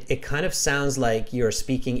 It kind of sounds like you're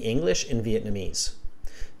speaking English in Vietnamese.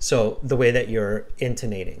 So the way that you're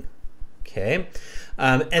intonating, okay?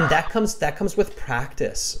 And that comes with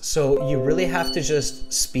practice. So you really have to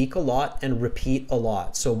just speak a lot and repeat a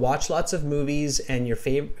lot. So watch lots of movies, and your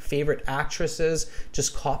favorite actresses,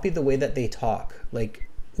 just copy the way that they talk, like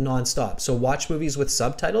nonstop. So watch movies with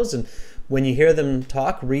subtitles, and when you hear them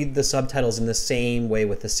talk, read the subtitles in the same way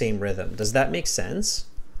with the same rhythm. Does that make sense?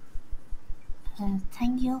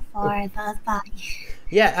 Thank you for the advice.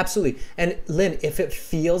 Yeah, absolutely. And Lynn, if it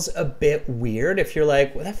feels a bit weird, if you're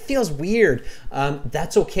like, well, that feels weird,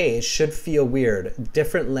 that's okay. It should feel weird.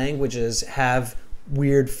 Different languages have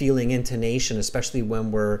weird feeling intonation, especially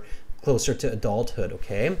when we're closer to adulthood,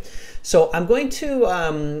 okay? So I'm going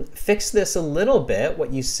to fix this a little bit,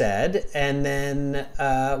 what you said, and then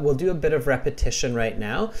we'll do a bit of repetition right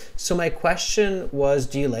now. So my question was,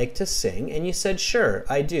 do you like to sing? And you said, sure,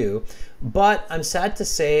 I do. But I'm sad to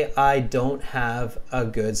say I don't have a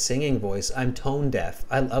good singing voice. I'm tone deaf.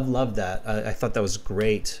 I've loved that. I thought that was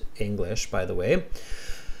great English, by the way.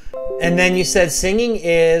 And then you said singing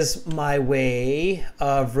is my way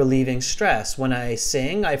of relieving stress. When I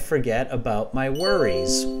sing, I forget about my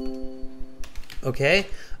worries. Okay?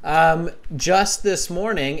 Just this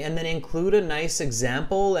morning, and then include a nice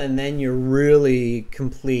example, and then you're really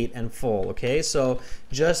complete and full. Okay? So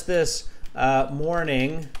just this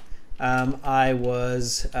morning, I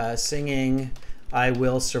was singing I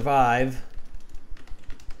Will Survive.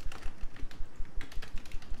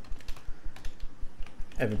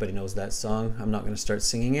 Everybody knows that song. I'm not going to start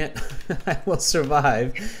singing it. I Will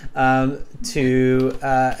Survive, to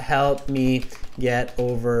help me get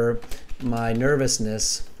over my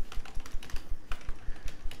nervousness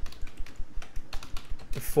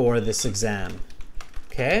for this exam.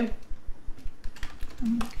 Okay?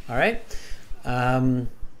 All right.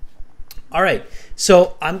 All right,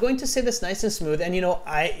 so I'm going to say this nice and smooth, and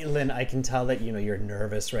Lynn, I can tell that you're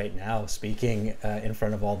nervous right now speaking in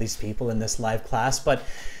front of all these people in this live class, but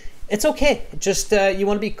it's okay. Just you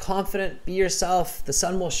want to be confident, be yourself. The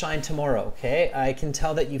sun will shine tomorrow, okay? I can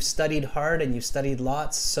tell that you've studied hard and you've studied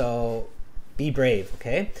lots, so be brave,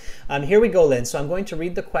 okay? Here we go, Lynn. So I'm going to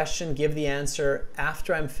read the question, give the answer.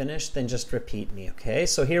 After I'm finished, then just repeat me, okay?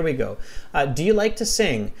 So here we go. Do you like to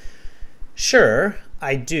sing? Sure,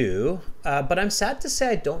 I do, but I'm sad to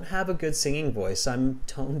say I don't have a good singing voice. I'm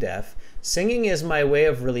tone deaf. Singing is my way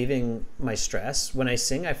of relieving my stress. When I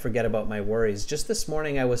sing, I forget about my worries. Just this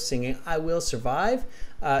morning, I was singing I Will Survive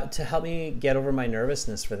to help me get over my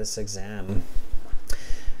nervousness for this exam.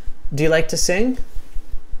 Do you like to sing?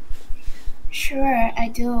 Sure, I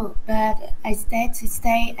do, but I sad to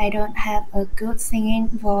say I don't have a good singing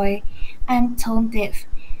voice. I'm tone deaf.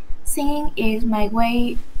 Singing is my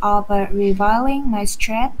way of revealing my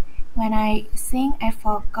stress. When I sing, I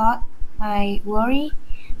forgot my worry.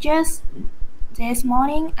 Just this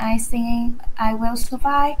morning, I sing I Will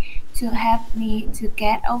Survive to help me to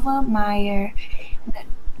get over my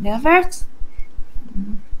nervous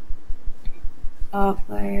of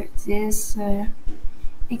this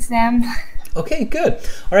exam. Okay, good.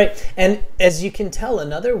 All right. And as you can tell,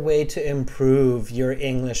 another way to improve your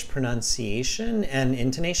English pronunciation and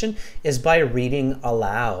intonation is by reading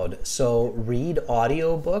aloud. So read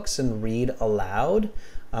audiobooks and read aloud.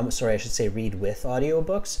 Sorry, I should say read with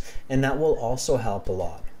audiobooks, and that will also help a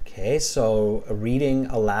lot. Okay, so reading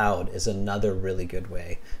aloud is another really good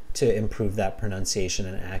way to improve that pronunciation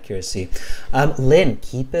and accuracy. Lynn,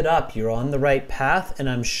 keep it up. You're on the right path, and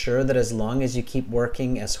I'm sure that as long as you keep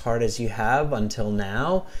working as hard as you have until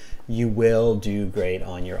now, you will do great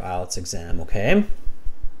on your IELTS exam, okay?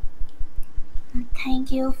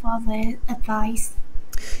 Thank you for the advice.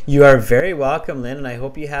 You are very welcome, Lynn, and I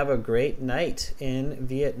hope you have a great night in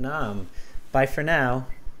Vietnam. Bye for now.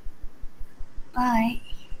 Bye.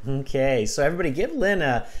 Okay, so everybody give Lynn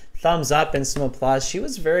a thumbs up and some applause. She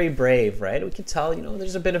was very brave, right? We could tell, you know,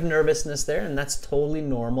 there's a bit of nervousness there, and that's totally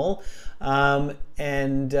normal. Yeah,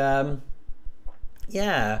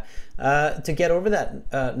 to get over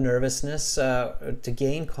that nervousness, to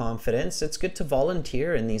gain confidence, it's good to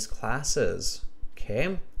volunteer in these classes,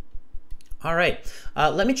 okay? All right,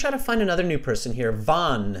 let me try to find another new person here.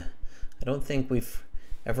 Vaughn. I don't think we've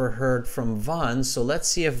ever heard from Vaughn, so let's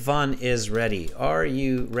see if Vaughn is ready. Are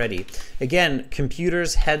you ready? Again,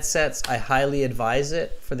 computers, headsets, I highly advise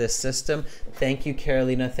it for this system. Thank you,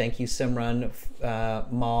 Carolina. Thank you, Simran,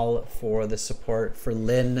 Mal, for the support. For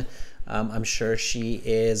Lynn, I'm sure she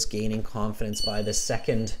is gaining confidence by the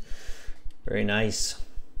second. Very nice.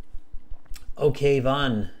 Okay,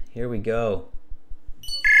 Vaughn, here we go.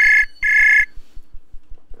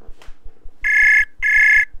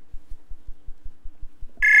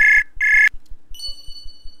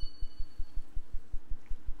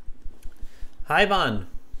 Hi, Vaughn.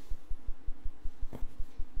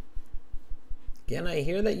 Again, I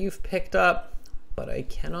hear that you've picked up, but I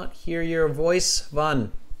cannot hear your voice,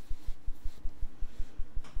 Vaughn.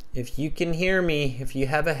 If you can hear me, if you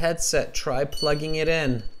have a headset, try plugging it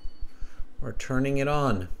in or turning it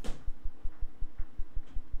on.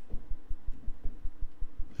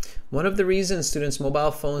 One of the reasons students'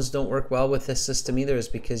 mobile phones don't work well with this system either is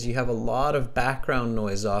because you have a lot of background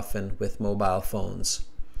noise often with mobile phones.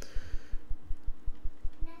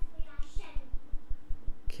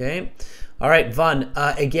 Okay. All right, Vaughn,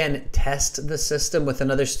 again, test the system with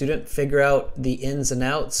another student, figure out the ins and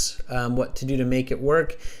outs, what to do to make it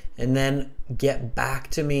work, and then get back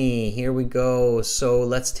to me. Here we go. So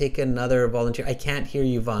let's take another volunteer. I can't hear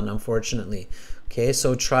you, Vaughn, unfortunately. Okay,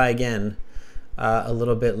 so try again a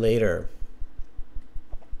little bit later.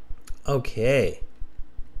 Okay.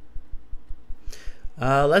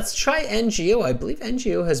 Let's try NGO. I believe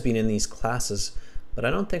NGO has been in these classes, but I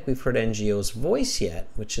don't think we've heard NGO's voice yet,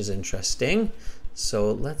 which is interesting. So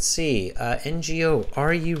let's see. NGO,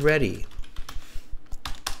 are you ready?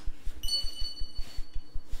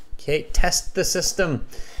 Okay, test the system.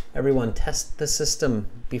 Everyone, test the system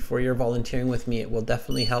before you're volunteering with me. It will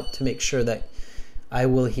definitely help to make sure that I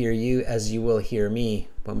will hear you as you will hear me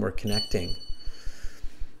when we're connecting.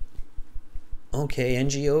 Okay,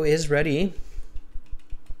 NGO is ready.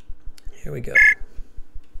 Here we go.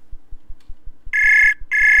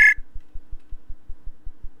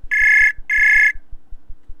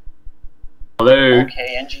 Hello.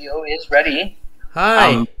 Okay, NGO is ready.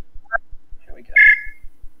 Hi. Here we go.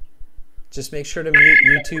 Just make sure to mute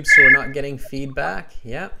YouTube so we're not getting feedback.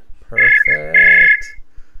 Yep, perfect.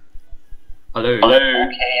 Hello. Hello.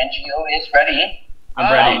 Okay, NGO is ready.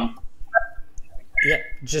 I'm ready. Yeah,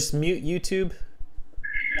 just mute YouTube. YouTube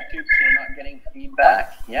so we're not getting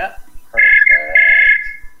feedback. Yeah, perfect.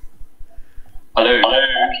 Hello. Hello.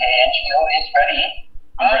 Okay, NGO is ready.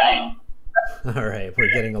 I'm ready. All right,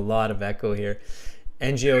 we're getting a lot of echo here.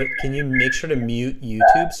 NGO, can you make sure to mute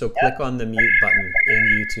YouTube? So click on the mute button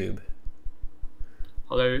in YouTube.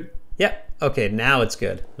 Hello. Yep. Okay, now it's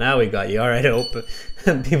good. Now we got you. All right, I hope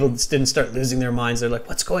people didn't start losing their minds. They're like,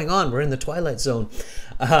 what's going on? We're in the twilight zone.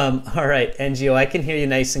 All right, NGO, I can hear you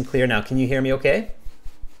nice and clear now. Can you hear me okay?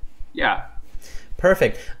 Yeah.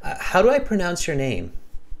 Perfect. How do I pronounce your name?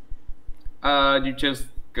 You just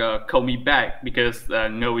call me back because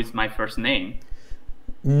No is my first name.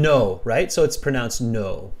 No, right? So it's pronounced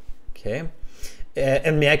no. Okay.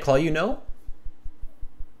 And may I call you No?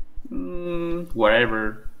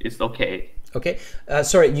 Whatever is okay. Okay.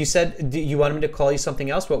 Sorry, you said you wanted me to call you something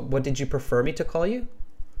else. What did you prefer me to call you?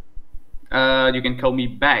 You can call me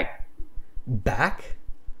back. Back?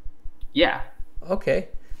 Yeah. Okay.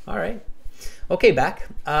 All right. Okay, back.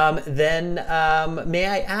 Then may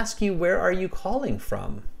I ask you, where are you calling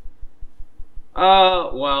from?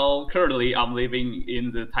 Well, currently I'm living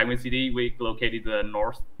in the Taiwan City, which located in the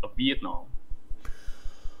north of Vietnam.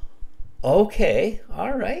 Okay,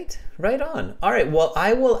 all right, right on. All right, well,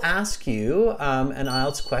 I will ask you an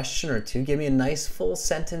IELTS question or two. Give me a nice full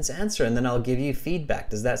sentence answer, and then I'll give you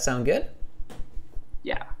feedback. Does that sound good?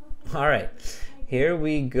 Yeah. All right, here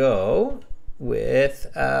we go with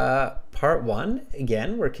part one.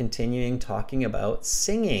 Again, we're continuing talking about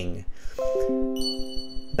singing.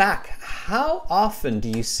 Back, how often do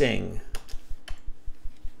you sing?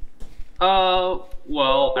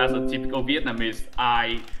 Well, as a typical Vietnamese,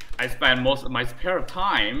 I spend most of my spare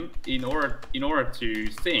time in order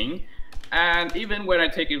to sing, and even when I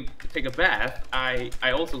take a bath, I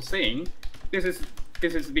also sing. This is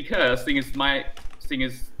this is because sing is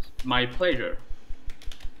my pleasure.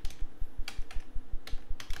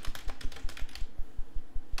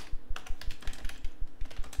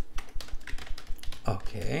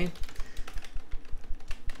 Okay.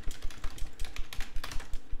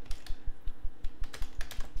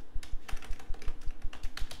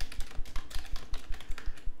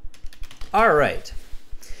 All right.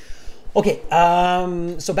 Okay,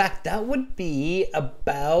 so back, that would be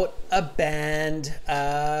about a band,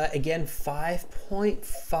 again,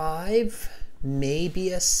 5.5,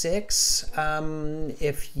 maybe a 6.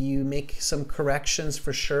 If you make some corrections,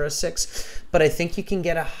 for sure a 6. But I think you can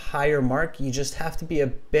get a higher mark. You just have to be a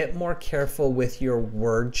bit more careful with your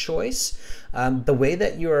word choice. The way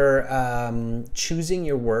that you're choosing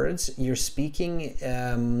your words, you're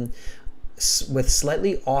speaking with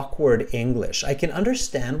slightly awkward English. I can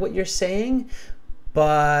understand what you're saying,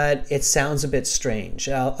 but it sounds a bit strange.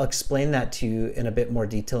 I'll explain that to you in a bit more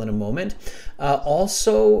detail in a moment.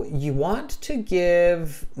 Also, you want to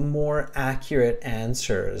give more accurate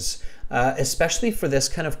answers, especially for this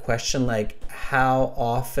kind of question like, how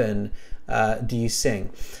often do you sing?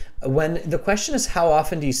 When the question is how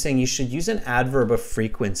often do you sing, you should use an adverb of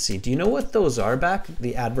frequency. Do you know what those are, back?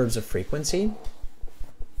 The adverbs of frequency?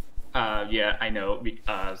 Yeah, I know.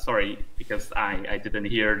 Sorry, because I didn't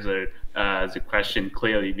hear the question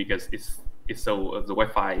clearly because it's so the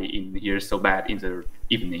Wi-Fi in here is so bad in the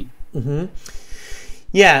evening. Mm-hmm.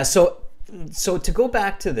 Yeah. So to go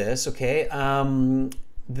back to this, okay.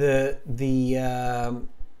 The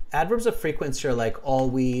adverbs of frequency are like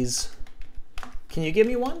always. Can you give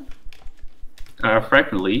me one?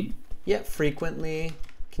 Frequently. Yeah, frequently.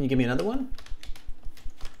 Can you give me another one?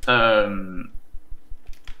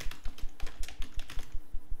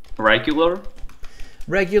 Regular.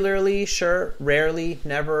 Regularly, sure. Rarely,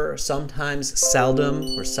 never, sometimes, seldom,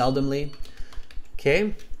 or seldomly.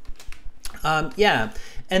 Okay. Yeah.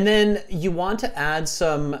 And then you want to add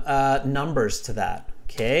some numbers to that.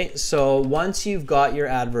 Okay. So once you've got your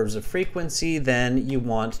adverbs of frequency, then you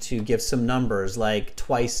want to give some numbers like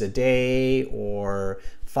twice a day or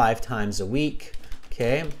 5 times a week.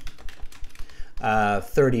 Okay.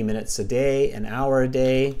 30 minutes a day, an hour a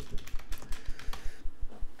day.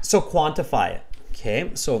 So quantify it, okay?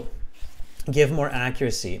 So give more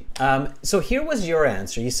accuracy. So here was your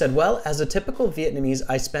answer. You said, well, as a typical Vietnamese,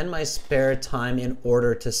 I spend my spare time in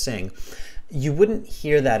order to sing. You wouldn't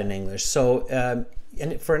hear that in English. So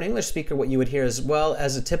and for an English speaker, what you would hear is, well,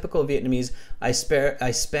 as a typical Vietnamese, I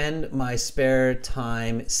spend my spare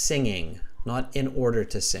time singing, not in order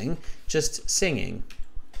to sing, just singing,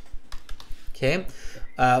 okay?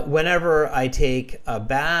 Whenever I take a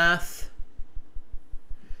bath,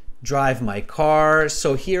 drive my car.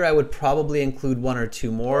 So here I would probably include 1 or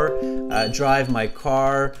 2 more. Drive my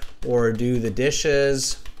car or do the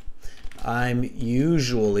dishes. I'm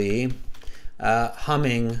usually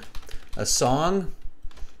humming a song.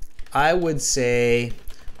 I would say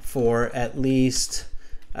for at least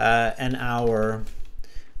an hour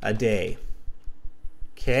a day.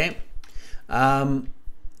 Okay. And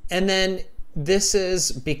then this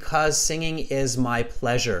is because singing is my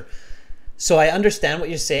pleasure. So I understand what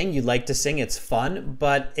you're saying. You like to sing, it's fun,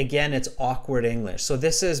 but again, it's awkward English. So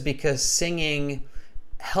this is because singing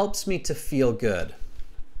helps me to feel good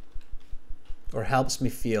or helps me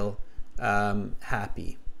feel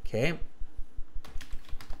happy, okay?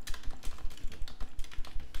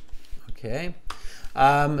 Okay.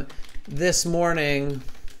 This morning,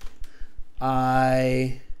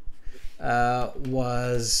 I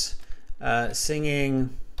was singing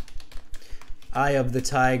Eye of the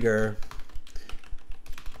Tiger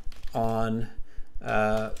on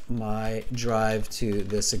my drive to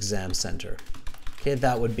this exam center. Okay,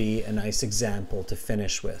 that would be a nice example to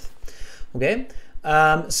finish with. Okay,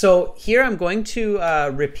 so here I'm going to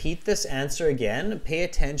repeat this answer again. Pay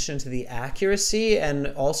attention to the accuracy and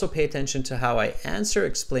also pay attention to how I answer,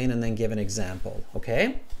 explain, and then give an example.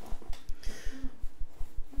 Okay?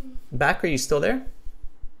 back? Are you still there?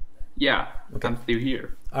 Yeah, Okay. I'm still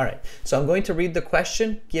here. All right, so I'm going to read the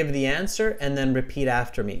question, give the answer, and then repeat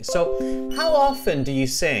after me. So, how often do you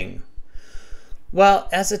sing? Well,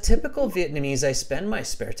 as a typical Vietnamese, I spend my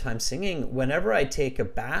spare time singing. Whenever I take a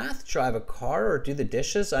bath, drive a car, or do the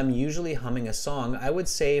dishes, I'm usually humming a song. I would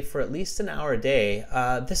say for at least an hour a day.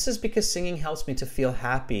 This is because singing helps me to feel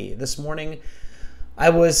happy. This morning, I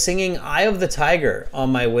was singing Eye of the Tiger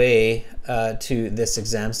on my way to this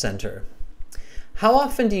exam center. How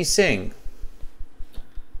often do you sing?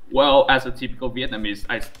 Well, as a typical Vietnamese,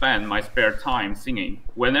 I spend my spare time singing.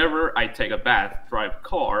 Whenever I take a bath, drive a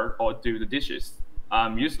car, or do the dishes,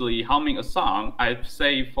 I'm usually humming a song. I'd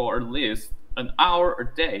say for at least an hour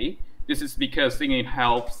a day. This is because singing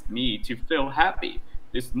helps me to feel happy.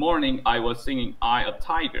 This morning, I was singing Eye of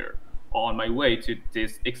Tiger on my way to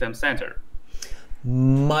this exam center.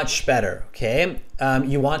 Much better, okay?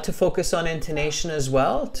 You want to focus on intonation as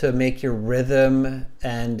well to make your rhythm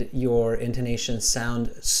and your intonation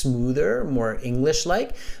sound smoother, more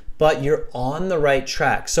English-like, but you're on the right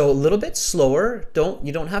track. So a little bit slower,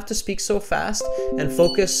 you don't have to speak so fast, and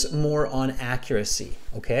focus more on accuracy,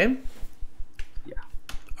 okay? Yeah.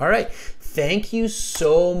 All right. Thank you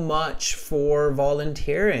so much for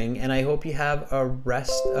volunteering, and I hope you have a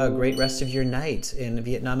great rest of your night in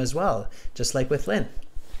Vietnam as well, just like with Lynn.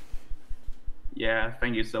 Yeah,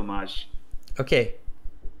 thank you so much. Okay,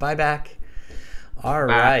 bye back. All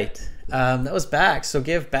Bye. right, that was back. So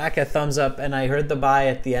give back a thumbs up, and I heard the bye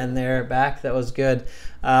at the end there. Back, that was good.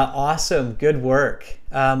 Awesome, good work.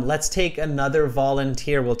 Let's take another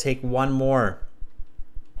volunteer. We'll take one more.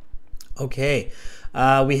 Okay.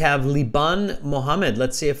 We have Liban Mohammed.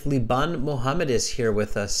 Let's see if Liban Mohammed is here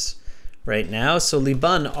with us right now. So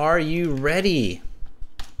Liban, are you ready?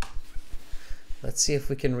 Let's see if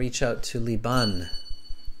we can reach out to Liban.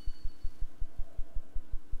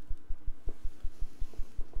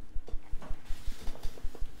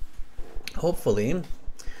 Hopefully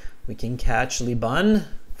we can catch Liban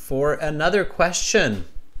for another question.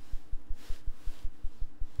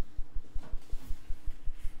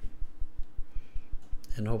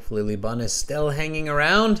 And hopefully Liban is still hanging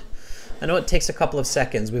around. I know it takes a couple of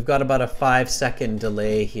seconds. We've got about a 5-second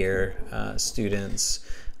delay here, students,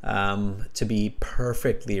 to be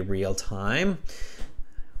perfectly real time.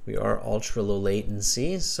 We are ultra low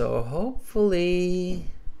latency, so hopefully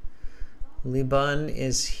Liban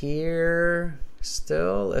is here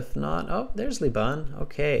still. If not, oh, there's Liban.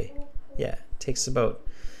 Okay, yeah, it takes about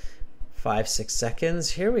 5-6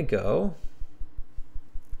 seconds. Here we go.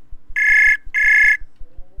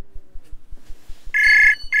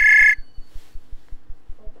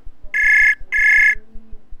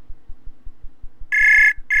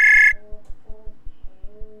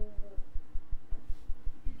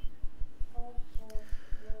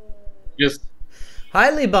 Yes.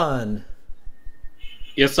 Hi, Liban.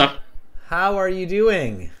 Yes, sir. How are you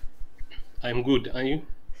doing? I'm good. Are you?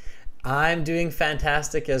 I'm doing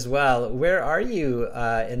fantastic as well. Where are you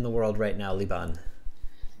in the world right now, Liban?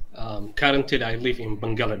 Currently, I live in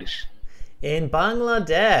Bangladesh. In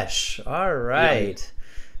Bangladesh. All right.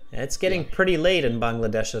 Yeah. It's getting pretty late in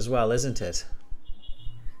Bangladesh as well, isn't it?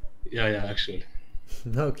 Yeah, actually.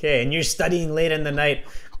 Okay, and you're studying late in the night.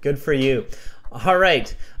 Good for you. All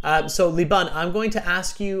right. So, Liban, I'm going to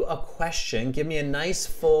ask you a question. Give me a nice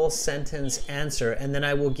full sentence answer, and then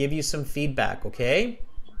I will give you some feedback, okay?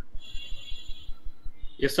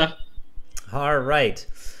 Yes, sir. All right.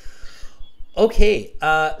 Okay,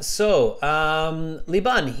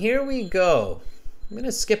 Liban, here we go. I'm going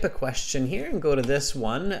to skip a question here and go to this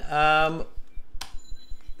one.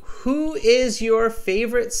 Who is your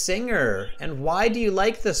favorite singer, and why do you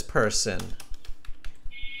like this person?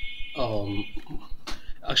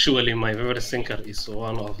 Actually, my favorite singer is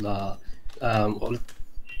one of the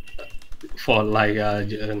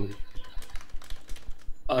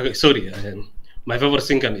my favorite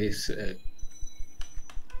singer is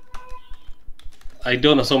I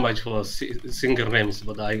don't know so much for singer names,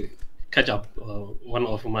 but I catch up one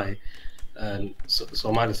of my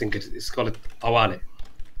Somali singers. It's called Awale.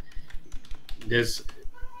 This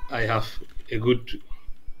I have a good.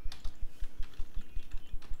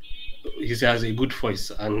 He has a good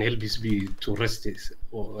voice and helps me to rest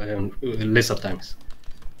lesser times.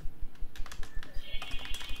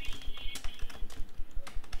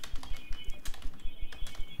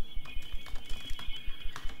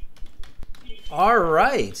 All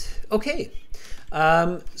right. Okay.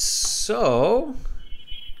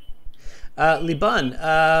 Liban,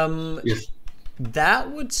 Yes.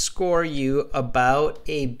 that would score you about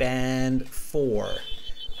a band 4.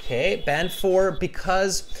 Okay, band 4,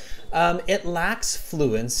 because It lacks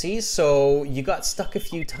fluency, so you got stuck a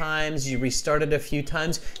few times, you restarted a few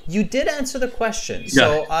times. You did answer the question,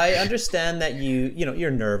 so I understand that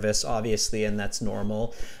you're nervous, obviously, and that's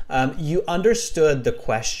normal. You understood the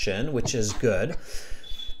question, which is good.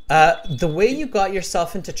 The way you got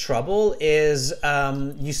yourself into trouble is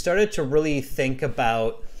you started to really think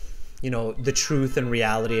about, the truth and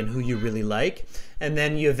reality and who you really like, and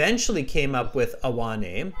then you eventually came up with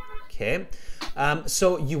awane. Okay.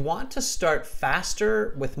 So you want to start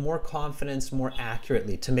faster with more confidence, more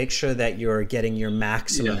accurately, to make sure that you're getting your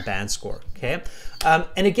maximum band score. Okay.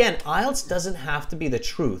 And again, IELTS doesn't have to be the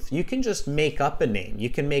truth. You can just make up a name. You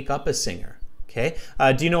can make up a singer. Okay.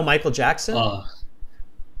 Do you know Michael Jackson?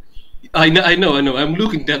 I know. I'm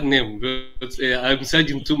looking that name, but I'm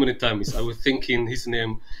searching too many times. I was thinking his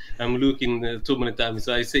name. I'm looking too many times.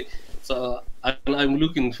 I say, so I'm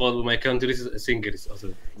looking for my country's singers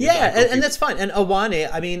also. Yeah, and that's fine. And awane,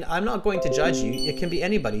 I mean, I'm not going to judge you. It can be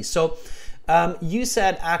anybody. So you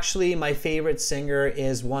said, actually, my favorite singer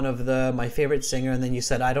is my favorite singer. And then you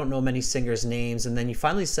said, I don't know many singers' names. And then you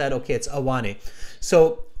finally said, okay, it's awane.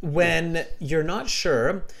 So when you're not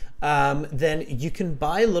sure, then you can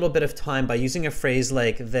buy a little bit of time by using a phrase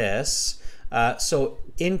like this. So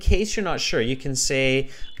in case you're not sure, you can say,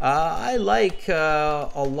 I like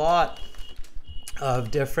a lot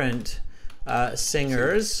of different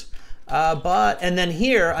singers, and then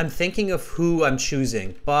here I'm thinking of who I'm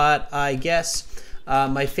choosing, but I guess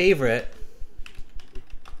my favorite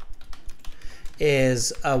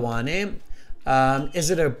is awane. Is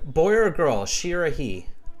it a boy or a girl, she or a he?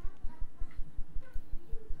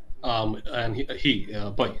 And he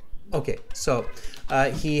boy. Okay, so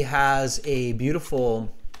he has a beautiful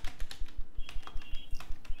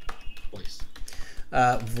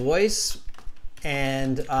voice,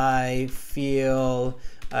 and I feel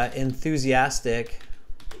enthusiastic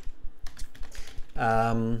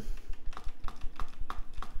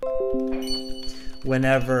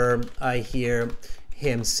whenever I hear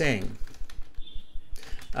him sing.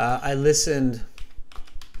 I listened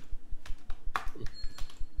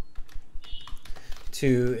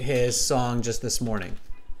to his song just this morning.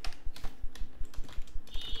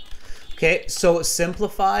 Okay, so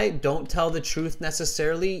simplify, don't tell the truth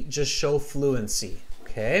necessarily, just show fluency,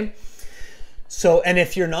 okay? So, and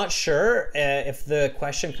if you're not sure, if the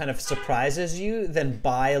question kind of surprises you, then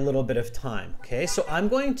buy a little bit of time, okay? So I'm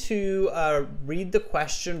going to read the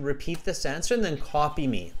question, repeat this answer, and then copy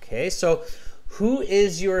me, okay? So, who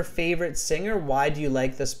is your favorite singer? Why do you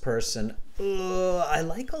like this person? I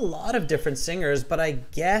like a lot of different singers, but I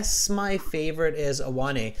guess my favorite is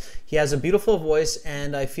awane. He has a beautiful voice,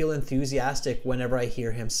 and I feel enthusiastic whenever I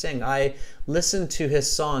hear him sing. I listened to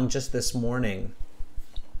his song just this morning.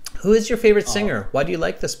 Who is your favorite singer? Why do you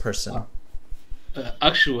like this person?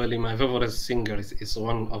 Actually, my favorite singer is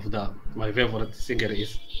my favorite singer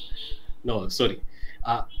is, no, sorry.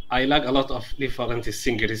 I like a lot of different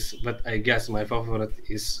singers, but I guess my favorite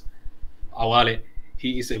is Awale.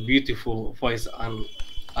 He is a beautiful voice, and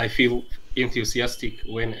I feel enthusiastic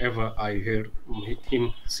whenever I hear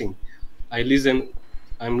him sing. I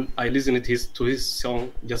listened to his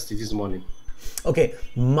song just this morning. Okay,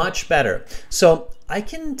 much better. So I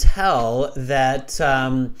can tell that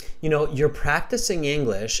you're practicing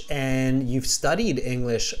English and you've studied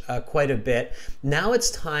English quite a bit. Now it's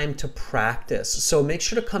time to practice. So make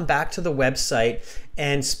sure to come back to the website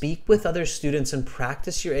and speak with other students and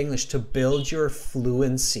practice your English to build your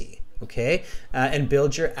fluency. Okay, and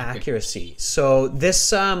build your accuracy. So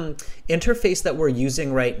this interface that we're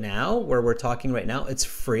using right now, where we're talking right now, it's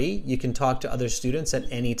free. You can talk to other students at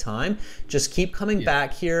any time. Just keep coming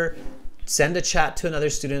back here, send a chat to another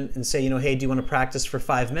student and say, hey, do you want to practice for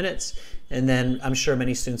 5 minutes? And then I'm sure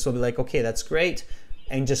many students will be like, okay, that's great.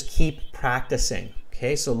 And just keep practicing.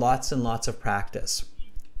 Okay, so lots and lots of practice.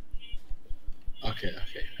 Okay.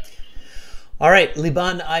 All right,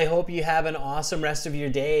 Liban, I hope you have an awesome rest of your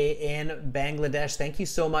day in Bangladesh. Thank you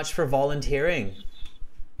so much for volunteering.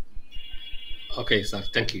 Okay, sir.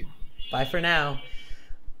 Thank you. Bye for now.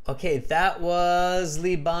 Okay, that was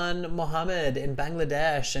Liban Mohammed in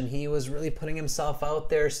Bangladesh, and he was really putting himself out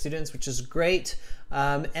there, students, which is great.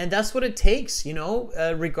 And that's what it takes,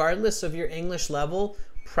 regardless of your English level,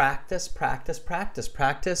 practice. Practice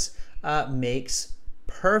makes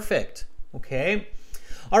perfect, okay?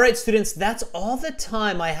 All right, students, that's all the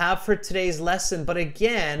time I have for today's lesson. But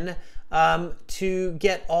again, to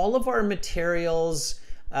get all of our materials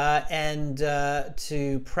and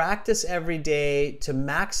to practice every day, to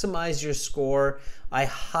maximize your score, I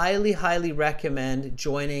highly recommend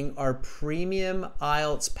joining our premium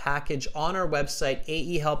IELTS package on our website,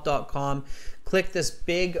 aehelp.com. click this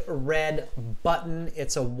big red button.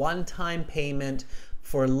 It's a one-time payment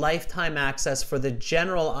for lifetime access. For the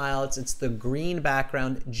general IELTS, it's the green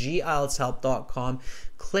background, gieltshelp.com.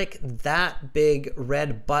 Click that big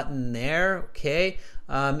red button there, okay?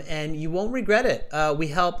 And you won't regret it. We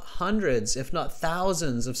help hundreds, if not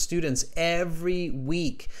thousands, of students every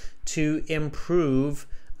week to improve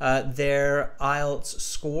their IELTS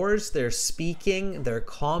scores, their speaking, their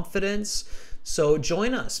confidence. So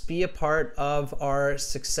join us, be a part of our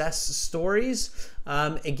success stories.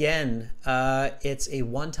 Again, it's a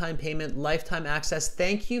one-time payment, lifetime access.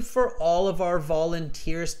 Thank you for all of our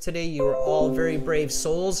volunteers today. You are all very brave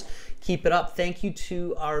souls. Keep it up. Thank you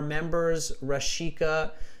to our members,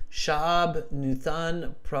 Rashika, Shab,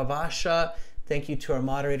 Nuthan, Pravasha. Thank you to our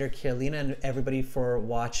moderator, Carolina, and everybody for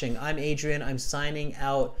watching. I'm Adrian. I'm signing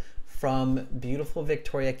out from beautiful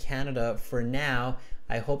Victoria, Canada for now.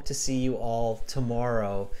 I hope to see you all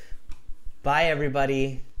tomorrow. Bye,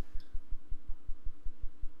 everybody.